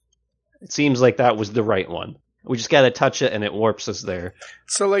 Yeah. It seems like that was the right one. We just gotta touch it and it warps us there.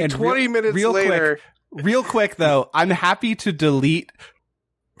 So like And 20 minutes real later, Real quick though, I'm happy to delete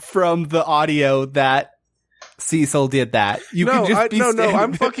from the audio that Cecil did that. You can just be standing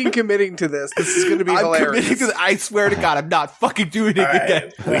I'm there. fucking committing to this. This is going to be I'm hilarious. committing to I swear to God, I'm not fucking doing it All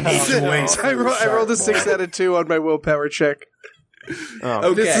again. right, we need to wait. So for I the rolled a sharp 6 boy. out of 2 on my willpower check. Oh.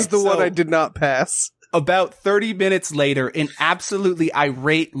 Okay, This is the one so- I did not pass. About 30 minutes later, an absolutely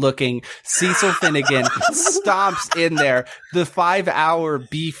irate looking Cecil Finnegan stomps in there. The 5-hour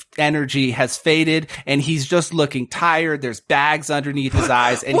beef energy has faded and he's just looking tired. There's bags underneath his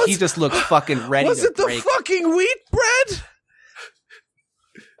eyes and he just looks fucking ready Was to it the break. fucking wheat bread?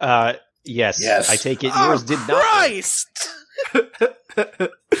 Yes. Yes. I take it yours did not. Christ!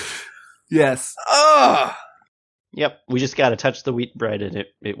 Yes. Ugh! Yep. We just gotta touch the wheat bread and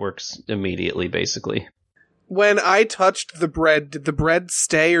it works immediately, basically. When I touched the bread, did the bread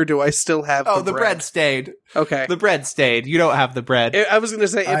stay or do I still have Oh, the bread stayed. Okay. The bread stayed. You don't have the bread. I was going to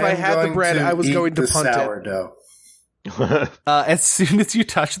say, if I am had the going bread, to I was eat going to the punt it. sourdough. As soon as you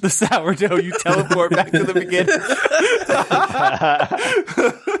touch the sourdough, you teleport back to the beginning.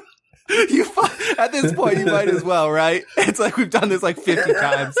 At this point, you might as well, right? It's like we've done this like 50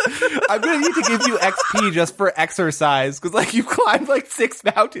 times. I'm going to need to give you XP just for exercise because like you've climbed like 6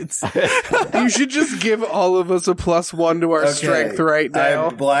 mountains. You should just give all of us a +1 to our Okay, strength right I now.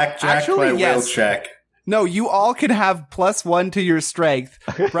 blackjack Actually, my yes. will check. No, you all can have +1 to your strength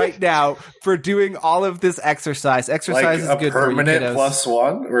right now for doing all of this exercise. Exercise Like is a good for you, permanent kiddos.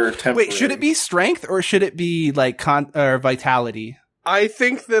 +1 or temporary? Wait, should it be strength or should it be like or vitality? I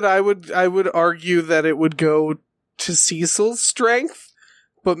think that I would argue that it would go to Cecil's strength,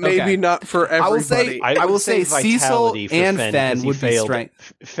 but maybe Okay. not for everybody. I will say- I will say Cecil vitality for and Fen, Fen 'cause he would be failed.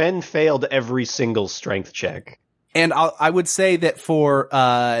 strength. Fen failed every single strength check. And I would say that for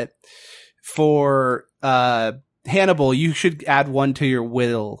Hannibal, you should add 1 to your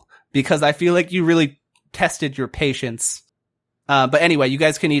will because I feel like you really tested your patience. But anyway, you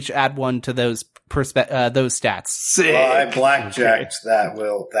guys can each add 1 to those stats. Sick. Well, I blackjacked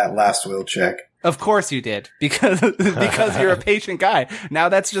that last will check. Of course you did because you're a patient guy. Now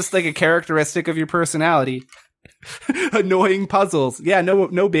that's just like a characteristic of your personality. Annoying puzzles. Yeah, no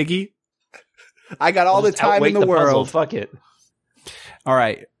biggie. I got all the Just time in outweight the puzzle. world. Fuck it. All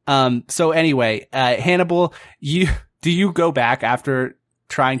right. So anyway, Hannibal, do you go back after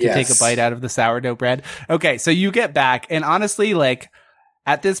trying to take a Yes. bite out of the sourdough bread? Okay. So you get back and honestly, like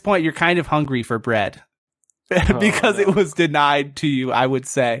at this point, you're kind of hungry for bread because no. it was denied to you, I would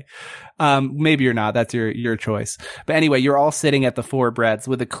say. Maybe you're not. That's your choice. But anyway, you're all sitting at the 4 breads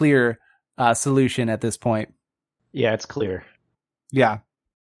with a clear, solution at this point. Yeah, it's clear. Yeah.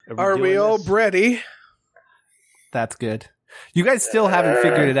 Are we doing all this? bready? That's good. You guys still haven't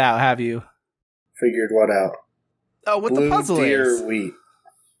figured it out, have you? Figured what out? Oh, what Blue the puzzle deer is. wheat.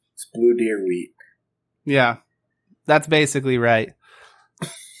 It's blue deer wheat. Yeah. That's basically right.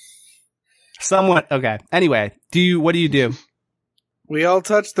 Somewhat. Okay. Anyway, what do you do? We all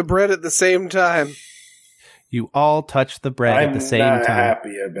touch the bread at the same time. You all touch the bread I'm at the same not time.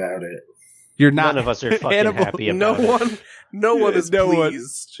 happy about it. You're not. None of us are fucking Hannibal, happy about No it. one is No one.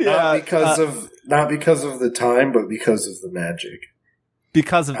 pleased. Yeah, Not because of the time, but because of the magic.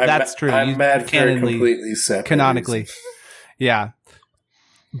 because of that's true. I'm You mad for canonly- completely separate canonically. reasons. Yeah.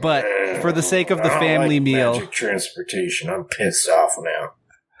 But for the sake of the I don't family like meal, magic transportation. I'm pissed off now.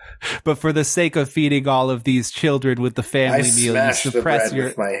 but for the sake of feeding all of these children with the I family meal, you smashed the suppress bread your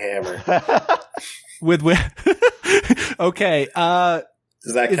with my hammer. with okay.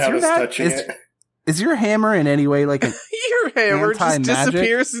 Does that Is count your as mag- touching is- it? Is your hammer in any way like a Your hammer just Anti-magic?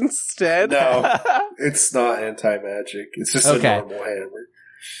 disappears instead. No, it's not anti-magic. It's just Okay. a normal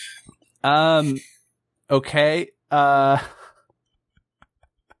hammer. okay.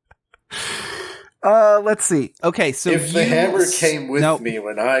 Let's see. Okay, so if the hammer came with Nope. me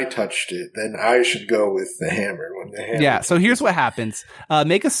when I touched it, then I should go with the hammer when the hammer. Yeah, so here's what happens.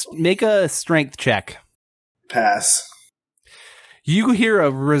 Make a strength check. Pass. You hear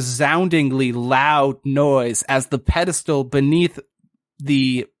a resoundingly loud noise as the pedestal beneath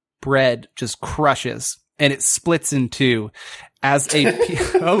the bread just crushes and it splits in two as a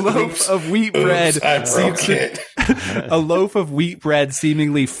loaf of wheat bread Oops, I broke it. a loaf of wheat bread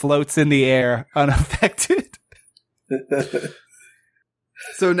seemingly floats in the air unaffected.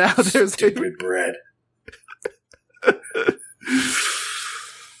 So now there's Stupid bread.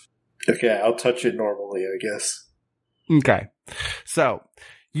 Okay, I'll touch it normally, I guess. Okay. So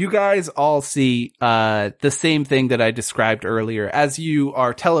you guys all see the same thing that I described earlier as you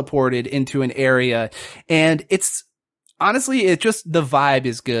are teleported into an area, and it's honestly, it just, the vibe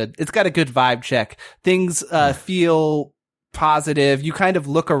is good. It's got a good vibe check. Things feel positive. You kind of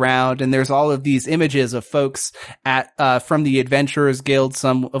look around and there's all of these images of folks at from the Adventurers Guild,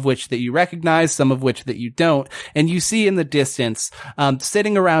 some of which that you recognize, some of which that you don't. And you see in the distance,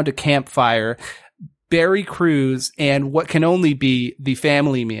 sitting around a campfire, Barry Cruz and what can only be the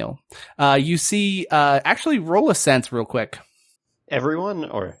family meal. You see, actually roll a sense real quick. Everyone,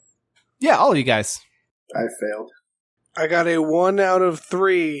 or Yeah, all of you guys. I failed. I got a 1 out of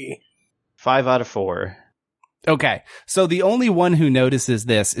 3. 5 out of 4. Okay. So the only one who notices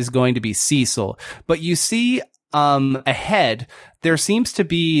this is going to be Cecil, but you see, ahead, there seems to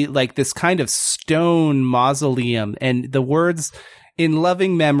be like this kind of stone mausoleum and the words in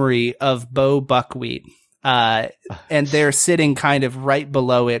loving memory of Bo Buckwheat. And they're sitting kind of right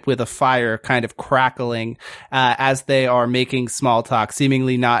below it with a fire kind of crackling, as they are making small talk,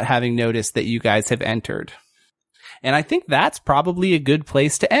 seemingly not having noticed that you guys have entered. And I think that's probably a good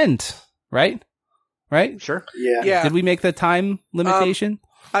place to end, right? Right? Sure. Yeah. Yeah. Did we make the time limitation?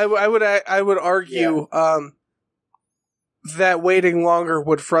 I would argue that waiting longer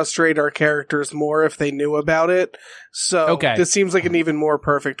would frustrate our characters more if they knew about it. So Okay. this seems like an even more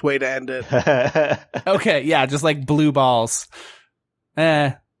perfect way to end it. Okay, yeah, just like blue balls.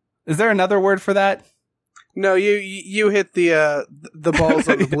 Is there another word for that? No, you hit the balls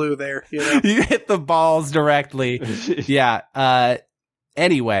on the blue there. You know? You hit the balls directly. Yeah.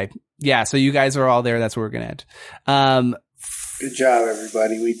 Anyway, yeah. So you guys are all there. That's where we're gonna end. Good job,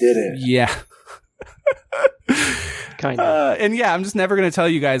 everybody. We did it. Yeah. Kind of. And yeah, I'm just never gonna tell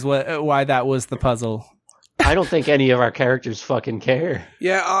you guys why that was the puzzle. I don't think any of our characters fucking care.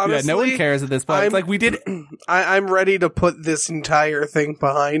 Yeah, honestly, Yeah, no one cares at this point. It's like we did. I'm ready to put this entire thing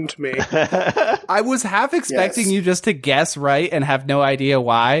behind me. I was half expecting Yes. you just to guess right and have no idea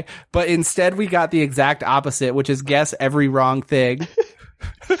why, but instead we got the exact opposite, which is guess every wrong thing,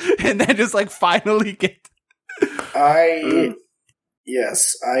 and then just like finally get.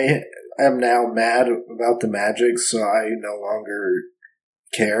 Yes, I am now mad about the magic, so I no longer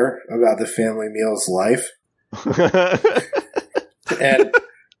care about the family meal's life, and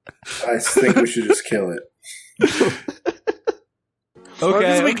I think we should just kill it. As long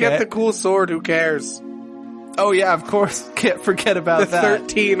as we get the cool sword, who cares? Oh yeah, of course. Can't forget about The that.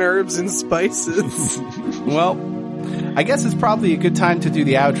 13 herbs and spices. Well, I guess it's probably a good time to do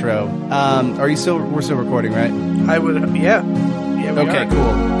the outro. We're still recording, right? I would, yeah. Yeah, we Okay, are.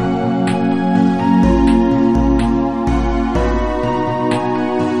 cool.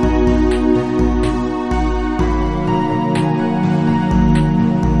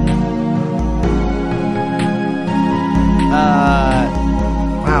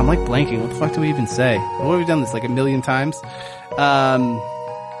 Wow, I'm like blanking. What the fuck do we even say? What have we done this like a million times?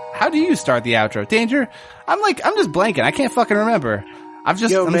 How do you start the outro? Danger? I'm just blanking. I can't fucking remember. I'm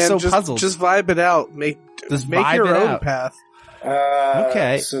so puzzled. Just vibe it out. Make vibe your it own out. path.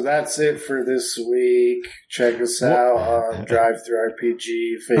 Okay. So that's it for this week. Check us out on Drive Through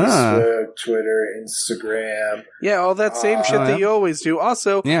RPG, Facebook, Twitter, Instagram. Yeah, all that same shit yeah. that you always do.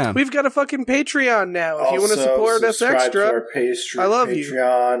 Also, Yeah. we've got a fucking Patreon now. If you want to Also, support us subscribe extra, to our Patreon, I love you.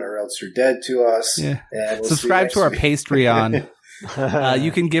 or else you're dead to us. Yeah. And we'll Subscribe see to our you next week. Patreon.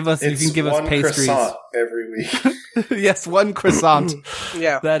 You can give us. It's you can give us one pastries. croissant every week. Yes, one croissant.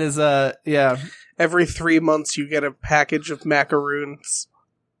 yeah. That is yeah. Every 3 months you get a package of macaroons.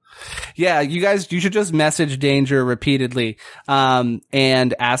 Yeah, you should just message Danger repeatedly,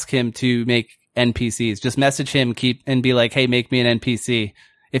 and ask him to make NPCs. Just message him, and be like, hey, make me an NPC.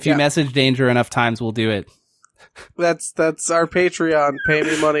 If you Yeah. message Danger enough times, we'll do it. That's our Patreon. Pay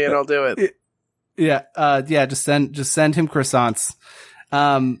me money and I'll do it. Yeah, just send him croissants.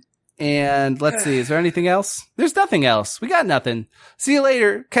 And let's see, is there anything else? There's nothing else. We got nothing. See you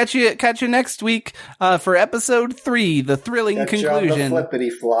later. Catch you next week for episode 3, the thrilling Catch conclusion. you on the flippity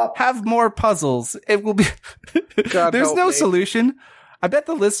flop. Have more puzzles. It will be. God There's help no me. solution. I bet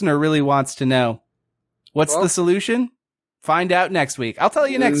the listener really wants to know. What's Well- the solution? Find out next week. I'll tell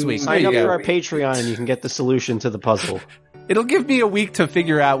you next week. There Sign you up go. for our Patreon and you can get the solution to the puzzle. It'll give me a week to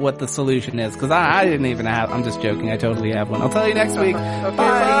figure out what the solution is, because I didn't even have. I'm just joking. I totally have one. I'll tell you next week. Okay,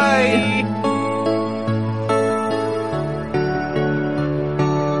 Bye. bye.